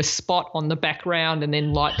 so you put a spot on the background and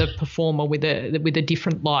then light the performer with a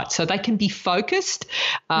different light. So they can be focused,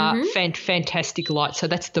 fantastic light. So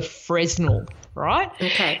that's the Fresnel. Right?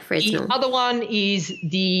 Okay, Fresnel. The other one is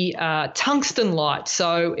the tungsten light.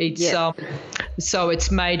 So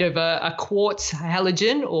it's made of a quartz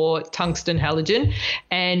halogen or tungsten halogen,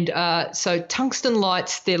 and so tungsten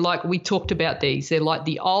lights, they're like, we talked about these. They're like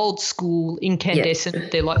the old school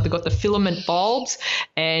incandescent. They've got the filament bulbs,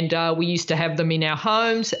 and we used to have them in our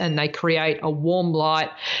homes, and they create a warm light.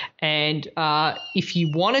 And if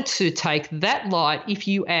you wanted to take that light, if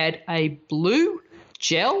you add a blue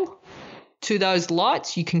gel to those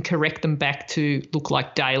lights, you can correct them back to look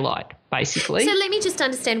like daylight, basically. So let me just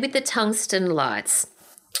understand, with the tungsten lights,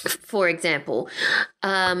 for example,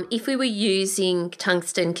 if we were using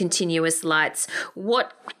tungsten continuous lights,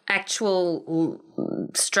 what actual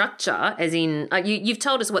structure, as in you've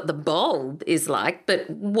told us what the bulb is like, but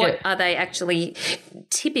what are they actually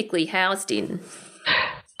typically housed in?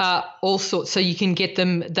 All sorts. So you can get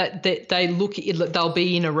them that they'll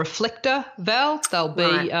be in a reflector, Val. They'll be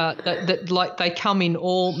like they come in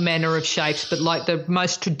all manner of shapes, but like the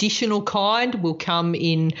most traditional kind will come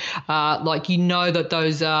in that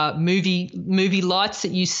those movie lights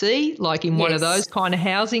that you see like in one of those kind of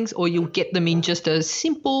housings, or you'll get them in just a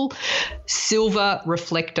simple silver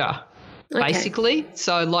reflector. Basically.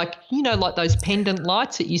 So like those pendant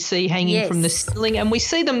lights that you see hanging from the ceiling, and we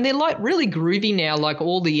see them, they're like really groovy now, like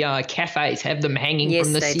all the cafes have them hanging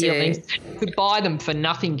from the ceilings. You could buy them for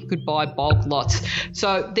nothing. You could buy bulk lots.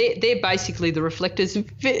 So they're basically the reflectors,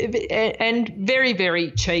 and very,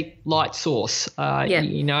 very cheap light source, and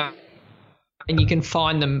you can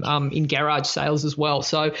find them in garage sales as well.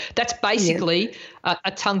 So that's basically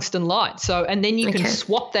a tungsten light. So, and then you can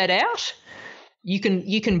swap that out. You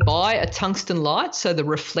can buy a tungsten light, so the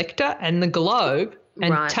reflector and the globe,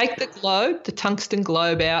 and take the tungsten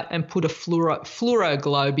globe out and put a fluoro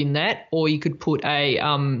globe in that, or you could put a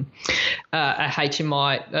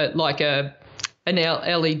HMI like an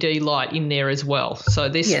LED light in there as well. So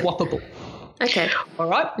they're swappable. Okay. All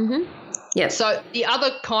right. Mm-hmm. Yeah. So the other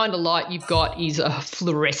kind of light you've got is a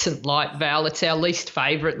fluorescent light, Val. It's our least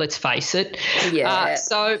favourite, let's face it. Yeah.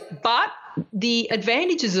 But the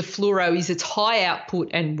advantages of fluoro is it's high output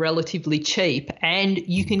and relatively cheap, and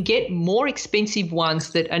you can get more expensive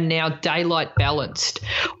ones that are now daylight balanced.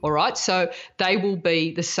 All right, so they will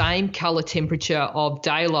be the same colour temperature of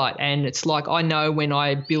daylight, and it's like I know when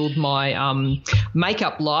I build my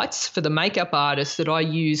makeup lights for the makeup artists that I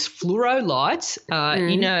use fluoro lights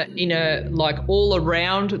in a like all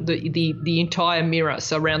around the entire mirror,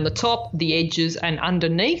 so around the top, the edges, and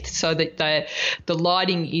underneath, so that the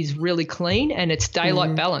lighting is really clean and it's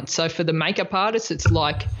daylight balanced. So for the makeup artists, it's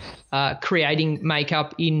like creating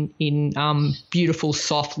makeup in beautiful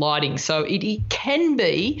soft lighting. So it can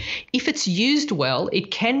be, if it's used well,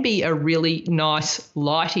 it can be a really nice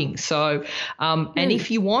lighting. So and if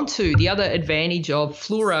you want to, the other advantage of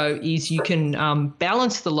fluoro is you can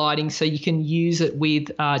balance the lighting, so you can use it with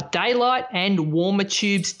daylight and warmer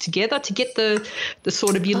tubes together to get the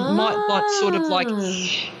sort of, you might sort of like,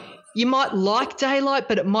 you might like daylight,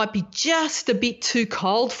 but it might be just a bit too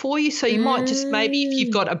cold for you. So you might just, maybe if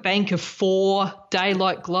you've got a bank of 4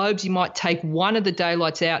 daylight globes, you might take one of the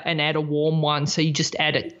daylights out and add a warm one. So you just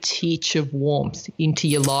add a titch of warmth into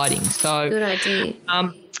your lighting. So good idea.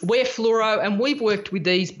 We're fluoro, and we've worked with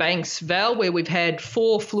these banks, Val, where we've had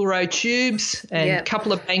 4 fluoro tubes and a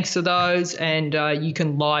couple of banks of those, and you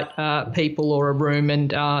can light people or a room, and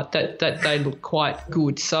that they look quite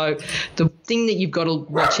good. So the thing that you've got to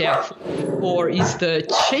watch out for is the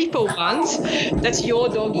cheaper ones. That's your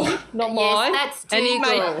doggy, not mine. Yes, that's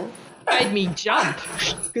Dougal. And he made me jump.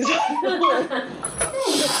 Dougal.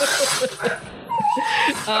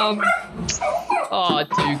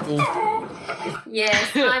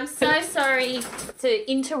 Yes, I'm so sorry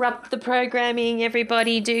to interrupt the programming,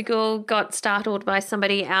 everybody. Dougal got startled by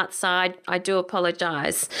somebody outside. I do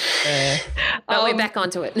apologise. But we're back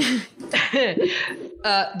onto it.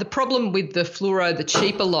 The problem with the fluoro, the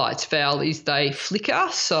cheaper lights, Val, is they flicker.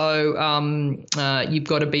 So you've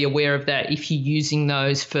got to be aware of that if you're using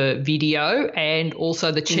those for video. And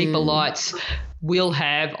also the cheaper lights will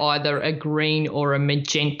have either a green or a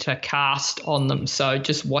magenta cast on them. So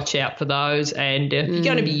just watch out for those. And if you're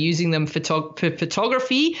going to be using them for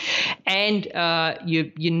photography, and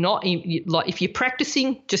you're not like, if you're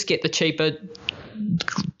practicing, just get the cheaper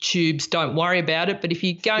tubes. Don't worry about it. But if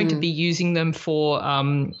you're going to be using them for,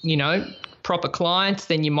 proper clients,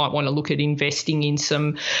 then you might want to look at investing in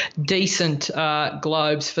some decent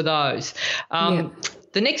globes for those.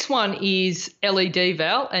 The next one is LED,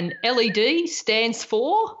 Val, and LED stands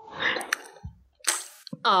for?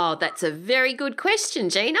 Oh, that's a very good question,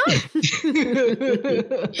 Gina.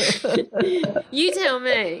 You tell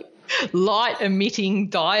me. Light emitting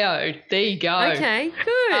diode. There you go. Okay,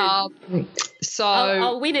 good. So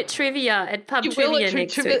I'll win at trivia at Pub Trivia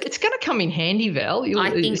next week. It's going to come in handy, Val.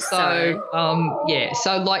 I think so.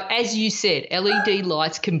 So like as you said, LED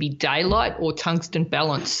lights can be daylight or tungsten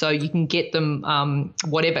balanced, so you can get them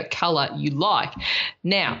whatever colour you like.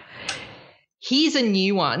 Now, here's a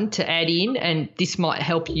new one to add in, and this might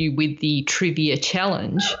help you with the trivia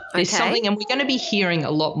challenge. There's something, and we're going to be hearing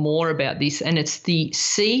a lot more about this, and it's the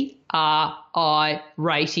CRI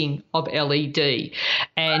rating of LED.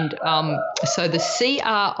 And so the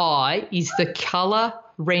CRI is the colour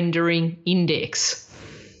rendering index.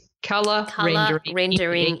 Colour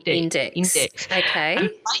rendering index. Okay.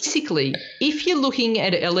 And basically, if you're looking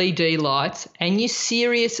at LED lights and you're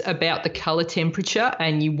serious about the colour temperature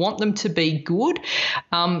and you want them to be good,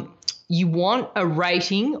 you want a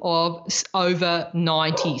rating of over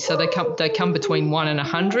 90. So they come between 1 and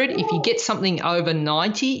 100. If you get something over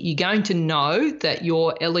 90, you're going to know that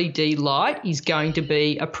your LED light is going to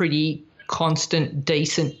be a pretty constant,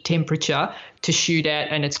 decent temperature to shoot at,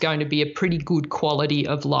 and it's going to be a pretty good quality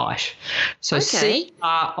of light. So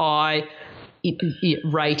CRI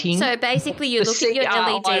rating. So basically you look at your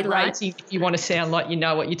LED light. If you want to sound like you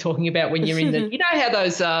know what you're talking about when you're in the, you know how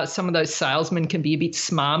those some of those salesmen can be a bit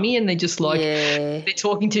smarmy and they're just like, they're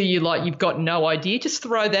talking to you like you've got no idea. Just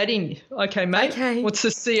throw that in. Okay, mate. Okay. What's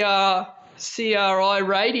the CRI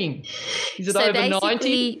rating? Is it over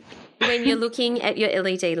 90? When you're looking at your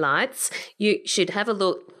LED lights, you should have a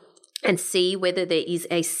look and see whether there is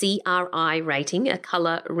a CRI rating, a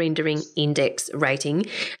colour rendering index rating.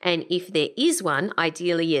 And if there is one,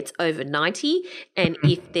 ideally it's over 90. And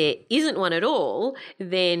if there isn't one at all,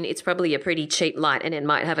 then it's probably a pretty cheap light and it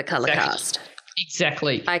might have a colour cast.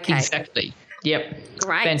 Exactly. Okay. Exactly. Yep.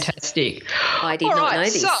 Great. Fantastic. I did not know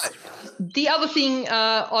this. So the other thing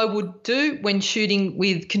I would do when shooting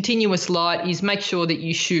with continuous light is make sure that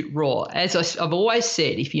you shoot RAW. As I've always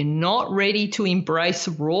said, if you're not ready to embrace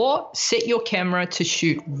RAW, set your camera to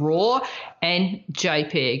shoot RAW and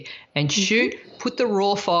JPEG and shoot. Put the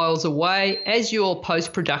RAW files away. As your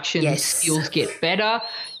post-production skills get better,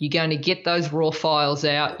 you're going to get those RAW files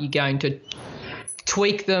out. You're going to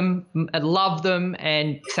tweak them, love them,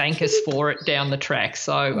 and thank us for it down the track.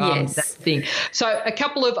 So that's the thing. So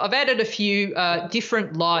I've added a few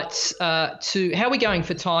different lights to. How are we going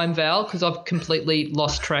for time, Val? Because I've completely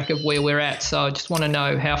lost track of where we're at. So I just want to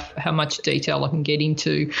know how much detail I can get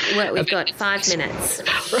into. Well, we've got 5 minutes.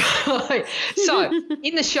 Right. So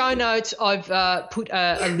in the show notes, I've put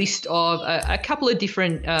a list of a couple of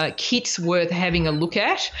different kits worth having a look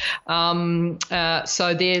at.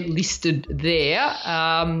 So they're listed there.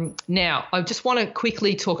 Now, I just want to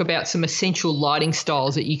quickly talk about some essential lighting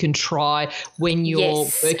styles that you can try when you're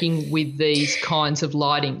working with these kinds of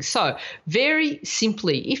lighting. So very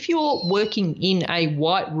simply, if you're working in a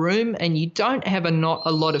white room and you don't have not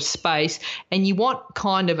a lot of space and you want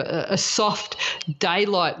kind of a soft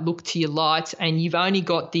daylight look to your lights and you've only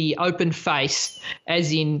got the open face,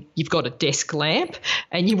 as in you've got a desk lamp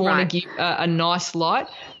and you want to give a nice light,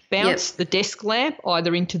 bounce the desk lamp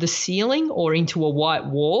either into the ceiling or into a white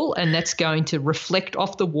wall, and that's going to reflect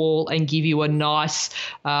off the wall and give you a nice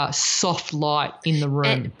soft light in the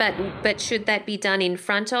room. But should that be done in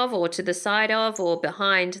front of or to the side of or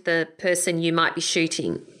behind the person you might be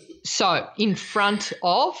shooting? So in front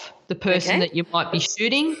of the person that you might be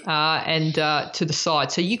shooting and to the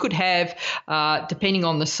side. So you could have, depending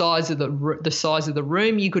on the size of the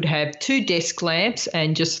room, you could have 2 desk lamps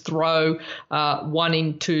and just throw one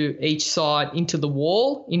into each side into the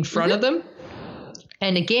wall in front of them.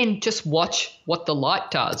 And again, just watch what the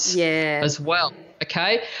light does as well.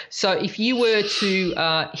 Okay, so if you were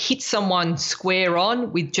to hit someone square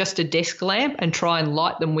on with just a desk lamp and try and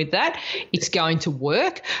light them with that, it's going to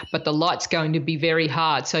work, but the light's going to be very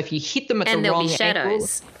hard. So if you hit them at the wrong angle,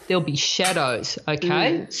 there'll be shadows,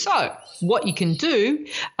 okay? So what you can do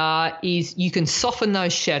is you can soften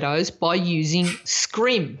those shadows by using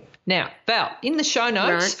scrim. Now, Val, in the show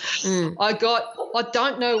notes, I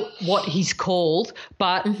don't know what he's called,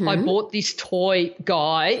 but I bought this toy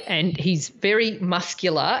guy and he's very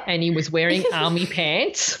muscular and he was wearing army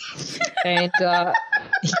pants and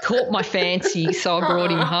he caught my fancy, so I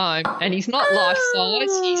brought him home, and he's not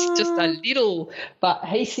life-size, he's just a little, but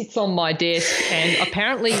he sits on my desk and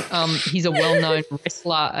apparently he's a well-known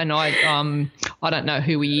wrestler and I don't know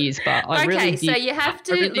who he is, but I really so you have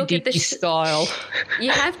to look at the style.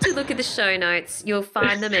 You have to look at the show notes. You'll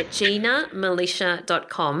find them at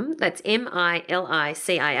GinaMilicia.com. That's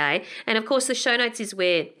MILICIA. And, of course, the show notes is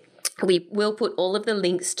where we will put all of the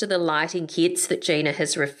links to the lighting kits that Gina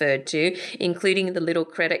has referred to, including the little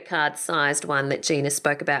credit card sized one that Gina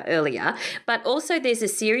spoke about earlier. But also there's a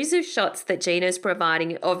series of shots that Gina's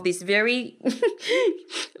providing of this very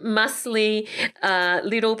muscly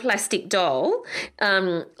little plastic doll.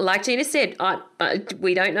 Like Gina said,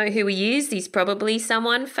 we don't know who he is. He's probably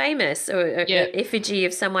someone famous or an effigy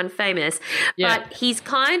of someone famous. But he's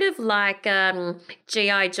kind of like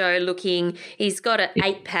G.I. Joe looking. He's got an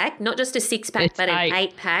 8-pack, not just a 6-pack, but an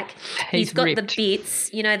 8-pack. He's got ripped. The bits,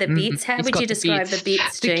 the bits. How would you describe the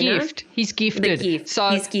bits, Gina? The gift. He's gifted. The gift.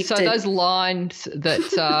 So those lines that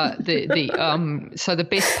so the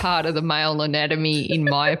best part of the male anatomy, in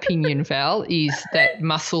my opinion, Val, is that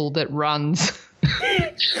muscle that runs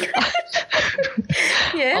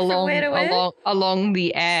along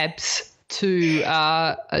the abs to they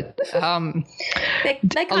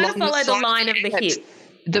kind of follow the line of the hip.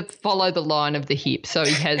 Follow the line of the hip, so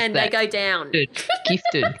he has and that. They go down.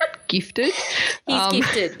 Gifted. He's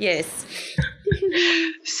gifted, yes.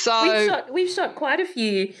 So we've shot quite a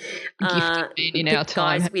few in our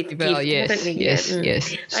time with gift, yes.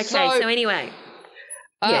 Okay, so anyway.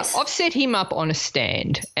 Yes. I've set him up on a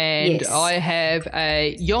stand and I have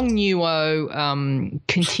a Yongnuo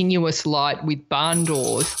continuous light with barn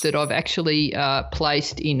doors that I've actually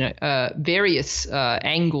placed in various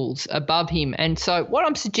angles above him. And so what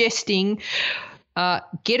I'm suggesting,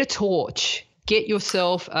 get a torch. Get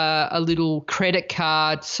yourself a little credit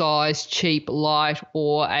card size cheap light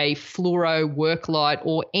or a fluoro work light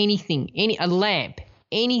or anything, a lamp,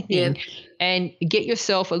 anything. Yeah. And get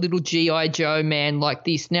yourself a little G.I. Joe man like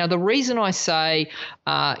this. Now, the reason I say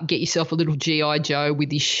get yourself a little G.I. Joe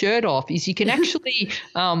with his shirt off is you can actually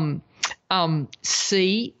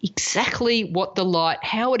see exactly what the light,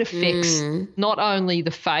 how it affects not only the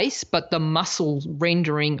face but the muscle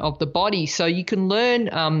rendering of the body. So you can learn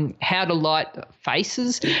how to light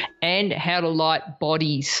faces and how to light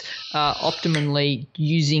bodies optimally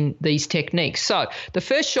using these techniques. So the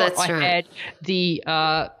first shot had the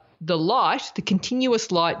light, the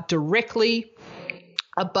continuous light directly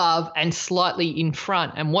above and slightly in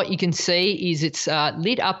front. And what you can see is it's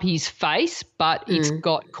lit up his face, but it's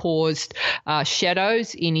got caused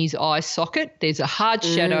shadows in his eye socket. There's a hard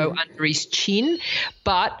shadow under his chin,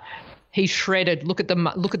 but he's shredded. Look at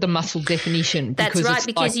the muscle definition. That's right,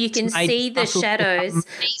 because you can see the shadows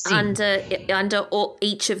under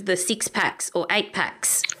each of the 6-packs or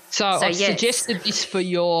 8-packs. So I've suggested this for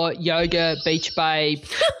your yoga, beach babe,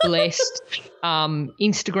 blessed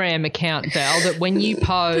Instagram account, Val, that when you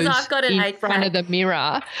pose in front of the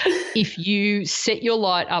mirror, if you set your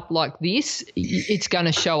light up like this, it's going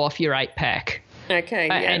to show off your 8-pack.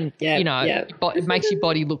 Okay. It makes your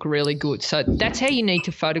body look really good. So that's how you need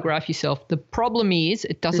to photograph yourself. The problem is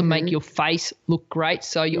it doesn't make your face look great.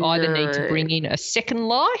 So you either need to bring in a second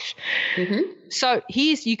light. So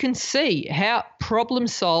you can see how problem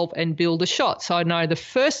solve and build a shot. So I know the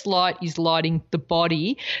first light is lighting the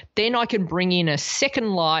body. Then I can bring in a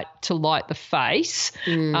second light to light the face.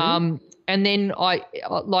 And then I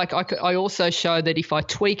also show that if I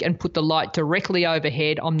tweak and put the light directly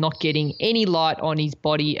overhead, I'm not getting any light on his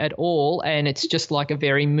body at all, and it's just like a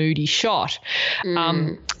very moody shot.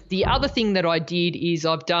 The other thing that I did is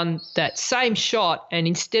I've done that same shot, and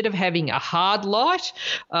instead of having a hard light,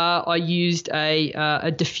 I used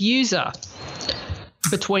a diffuser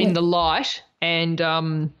between the light and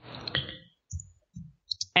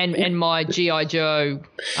my G.I. Joe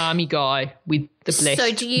army guy with the blessed.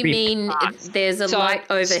 So do you mean there's a light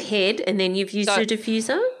overhead and then you've used a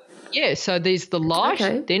diffuser? Yeah, so there's the light,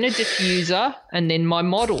 then a diffuser, and then my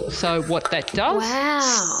model. So what that does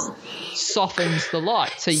softens the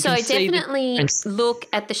light. So you can see definitely look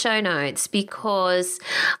at the show notes because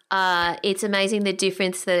it's amazing the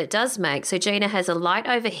difference that it does make. So Gina has a light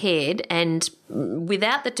overhead, and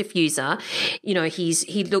without the diffuser,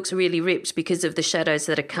 he looks really ripped because of the shadows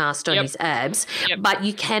that are cast on his abs, but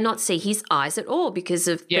you cannot see his eyes at all because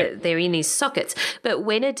of they're in his sockets. But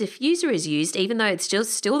when a diffuser is used, even though it's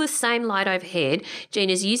still the same light overhead,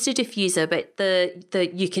 Gina's used a diffuser,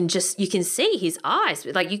 but you can see his eyes.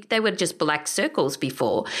 They were just black circles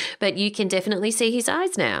before, but you can definitely see his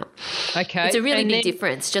eyes now. Okay. It's a really big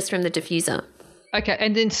difference just from the diffuser. Okay,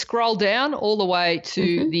 and then scroll down all the way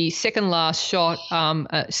to the second last shot,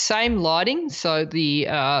 same lighting, so the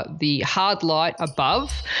hard light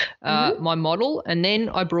above my model, and then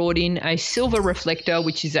I brought in a silver reflector,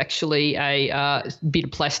 which is actually a bit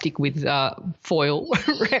of plastic with foil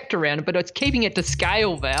wrapped around it, but it's keeping it to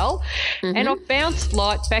scale, Val, and I've bounced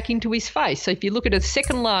light back into his face. So if you look at the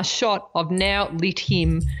second last shot, I've now lit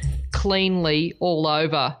him cleanly all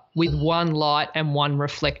over with one light and one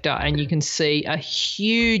reflector, and you can see a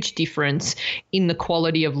huge difference in the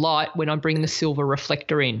quality of light when I bring the silver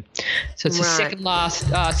reflector in. So it's the second last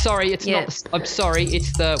it's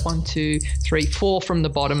the 1, 2, 3, 4 from the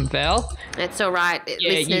bottom, Val. That's all right.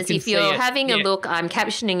 Listeners, if you're having a look, I'm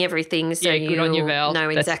captioning everything so good on you, Val. Know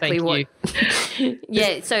exactly what.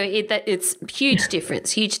 So it's huge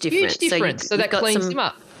difference. So that cleans him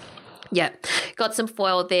up. Yeah, got some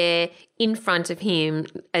foil there in front of him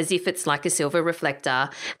as if it's like a silver reflector,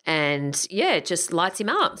 and it just lights him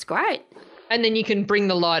up. It's great. And then you can bring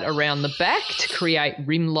the light around the back to create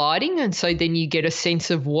rim lighting, and so then you get a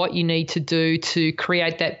sense of what you need to do to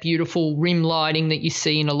create that beautiful rim lighting that you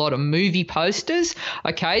see in a lot of movie posters.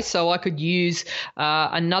 Okay, so I could use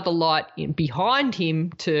another light behind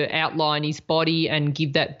him to outline his body and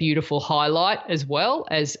give that beautiful highlight as well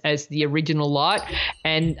as the original light.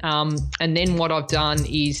 And then what I've done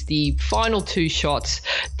is the final two shots.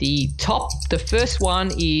 The first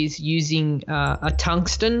one is using a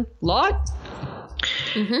tungsten light.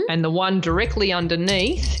 And the one directly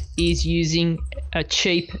underneath is using a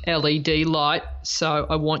cheap LED light. So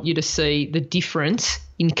I want you to see the difference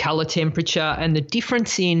in colour temperature and the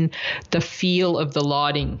difference in the feel of the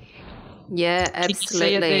lighting. Yeah, absolutely. Can you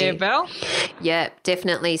see it there, Val? Yeah,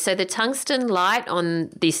 definitely. So the tungsten light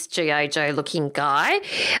on this G.I. Joe looking guy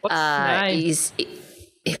is...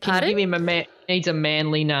 Can you give him needs a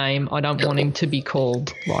manly name. I don't want him to be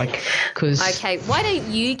called because. Okay, why don't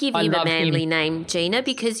you give him a manly name, Gina?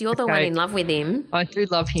 Because you're the one in love with him. I do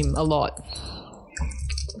love him a lot.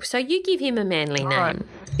 So you give him a manly name. Right.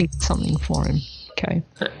 Think something for him. Okay.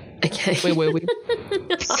 Okay. Where were we?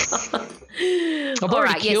 I've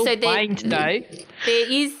already killed Wayne today.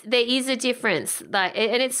 There is a difference,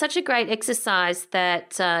 and it's such a great exercise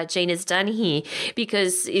that Gina's done here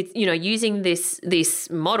because it's using this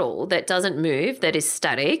model that doesn't move, that is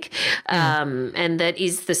static, and that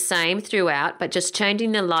is the same throughout, but just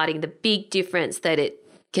changing the lighting. The big difference that it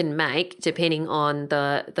can make depending on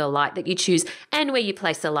the light that you choose and where you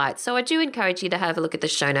place the light. So I do encourage you to have a look at the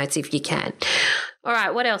show notes if you can. All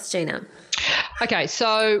right, what else, Gina? Okay,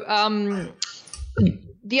 so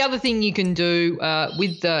the other thing you can do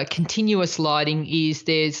with the continuous lighting is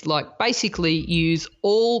there's basically use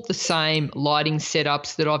all the same lighting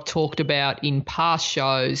setups that I've talked about in past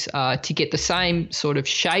shows to get the same sort of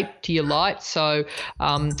shape to your light. So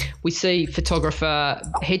we see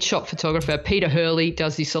headshot photographer Peter Hurley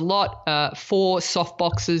does this a lot, 4 soft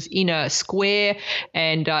boxes in a square,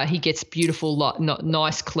 and he gets beautiful,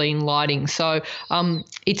 nice, clean lighting. So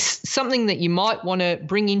it's something that you might want to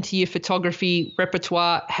bring into your photography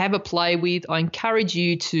repertoire, have a play with. I encourage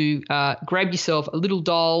you to grab yourself a little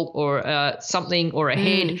doll or something or a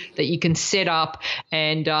head that you can set up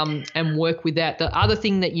and work with that. The other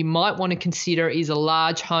thing that you might want to consider is a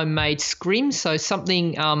large homemade scrim, so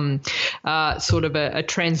something sort of a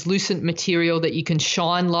translucent material that you can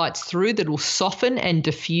shine lights through that will soften and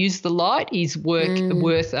diffuse the light is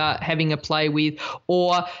worth having a play with,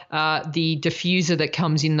 or the diffuser that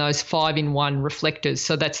comes in those 5-in-1 reflectors.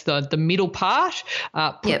 So that's the middle part.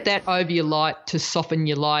 Put that over your light to soften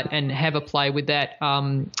your light and have a play with that,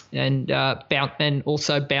 and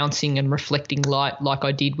also bouncing and reflecting light like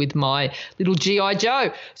I did with my little G.I.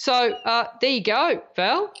 Joe. So there you go,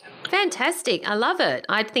 Val. Fantastic. I love it.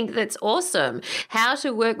 I think that's awesome. How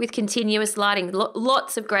to work with continuous lighting.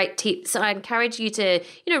 Lots of great tips. I encourage you to,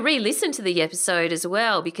 re-listen to the episode as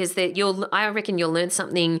well, because I reckon you'll learn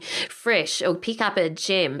something fresh or pick up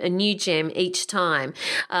a new gem each time.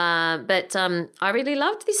 But I really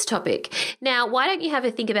loved this topic. Now, why don't you have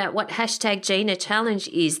a think about what hashtag Gina Challenge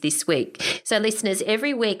is this week? So listeners,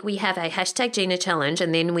 every week we have a hashtag Gina Challenge,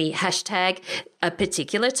 and then we hashtag a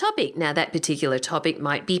particular topic. Now, that particular topic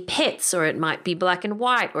might be pets, or it might be black and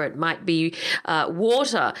white, or it might be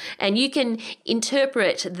water. And you can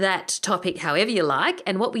interpret that topic however you like.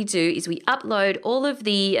 And what we do is we upload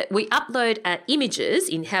images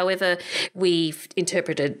in however we've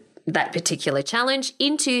interpreted that particular challenge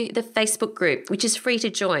into the Facebook group, which is free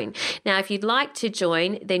to join. Now, if you'd like to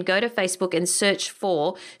join, then go to Facebook and search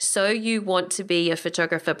for So You Want to Be a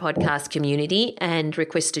Photographer podcast community and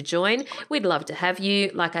request to join. We'd love to have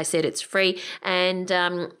you. Like I said, it's free, and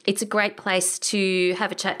it's a great place to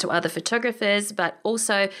have a chat to other photographers, but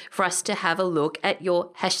also for us to have a look at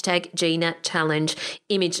your hashtag Gina Challenge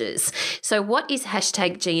images. So what is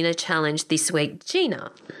hashtag Gina Challenge this week,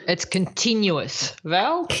 Gina? It's continuous,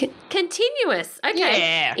 Val. Continuous. Okay.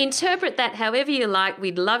 Yeah. Interpret that however you like.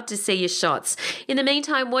 We'd love to see your shots. In the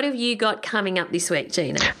meantime, what have you got coming up this week,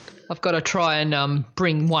 Gina? I've got to try and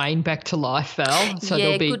bring Wayne back to life, Val. So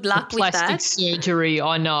there'll be good luck with that. Plastic surgery.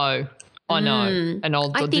 I know. And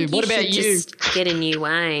I'll do. What about you? Just get a new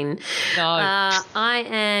Wayne. No. I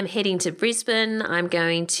am heading to Brisbane. I'm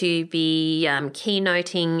going to be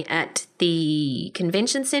keynoting at the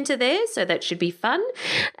convention centre there, so that should be fun.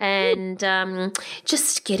 And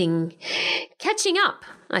just catching up,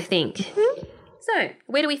 I think. So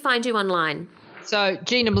where do we find you online? So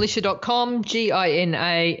GinaMilicia.com,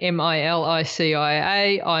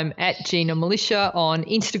 GinaMilicia. I'm at Gina Milicia on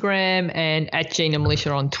Instagram and at Gina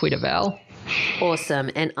Milicia on Twitter, Val. Awesome.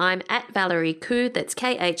 And I'm at Valerie Khoo, that's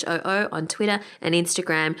Khoo on Twitter and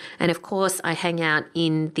Instagram. And of course, I hang out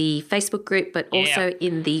in the Facebook group, but also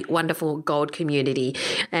in the wonderful Gold community.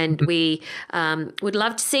 And we would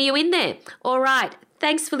love to see you in there. All right.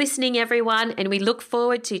 Thanks for listening, everyone. And we look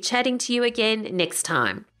forward to chatting to you again next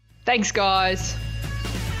time. Thanks, guys.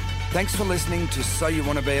 Thanks for listening to So You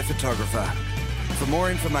Want to Be a Photographer. For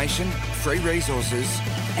more information, free resources,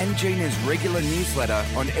 and Gina's regular newsletter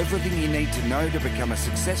on everything you need to know to become a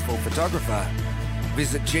successful photographer,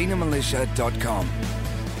 visit GinaMilicia.com.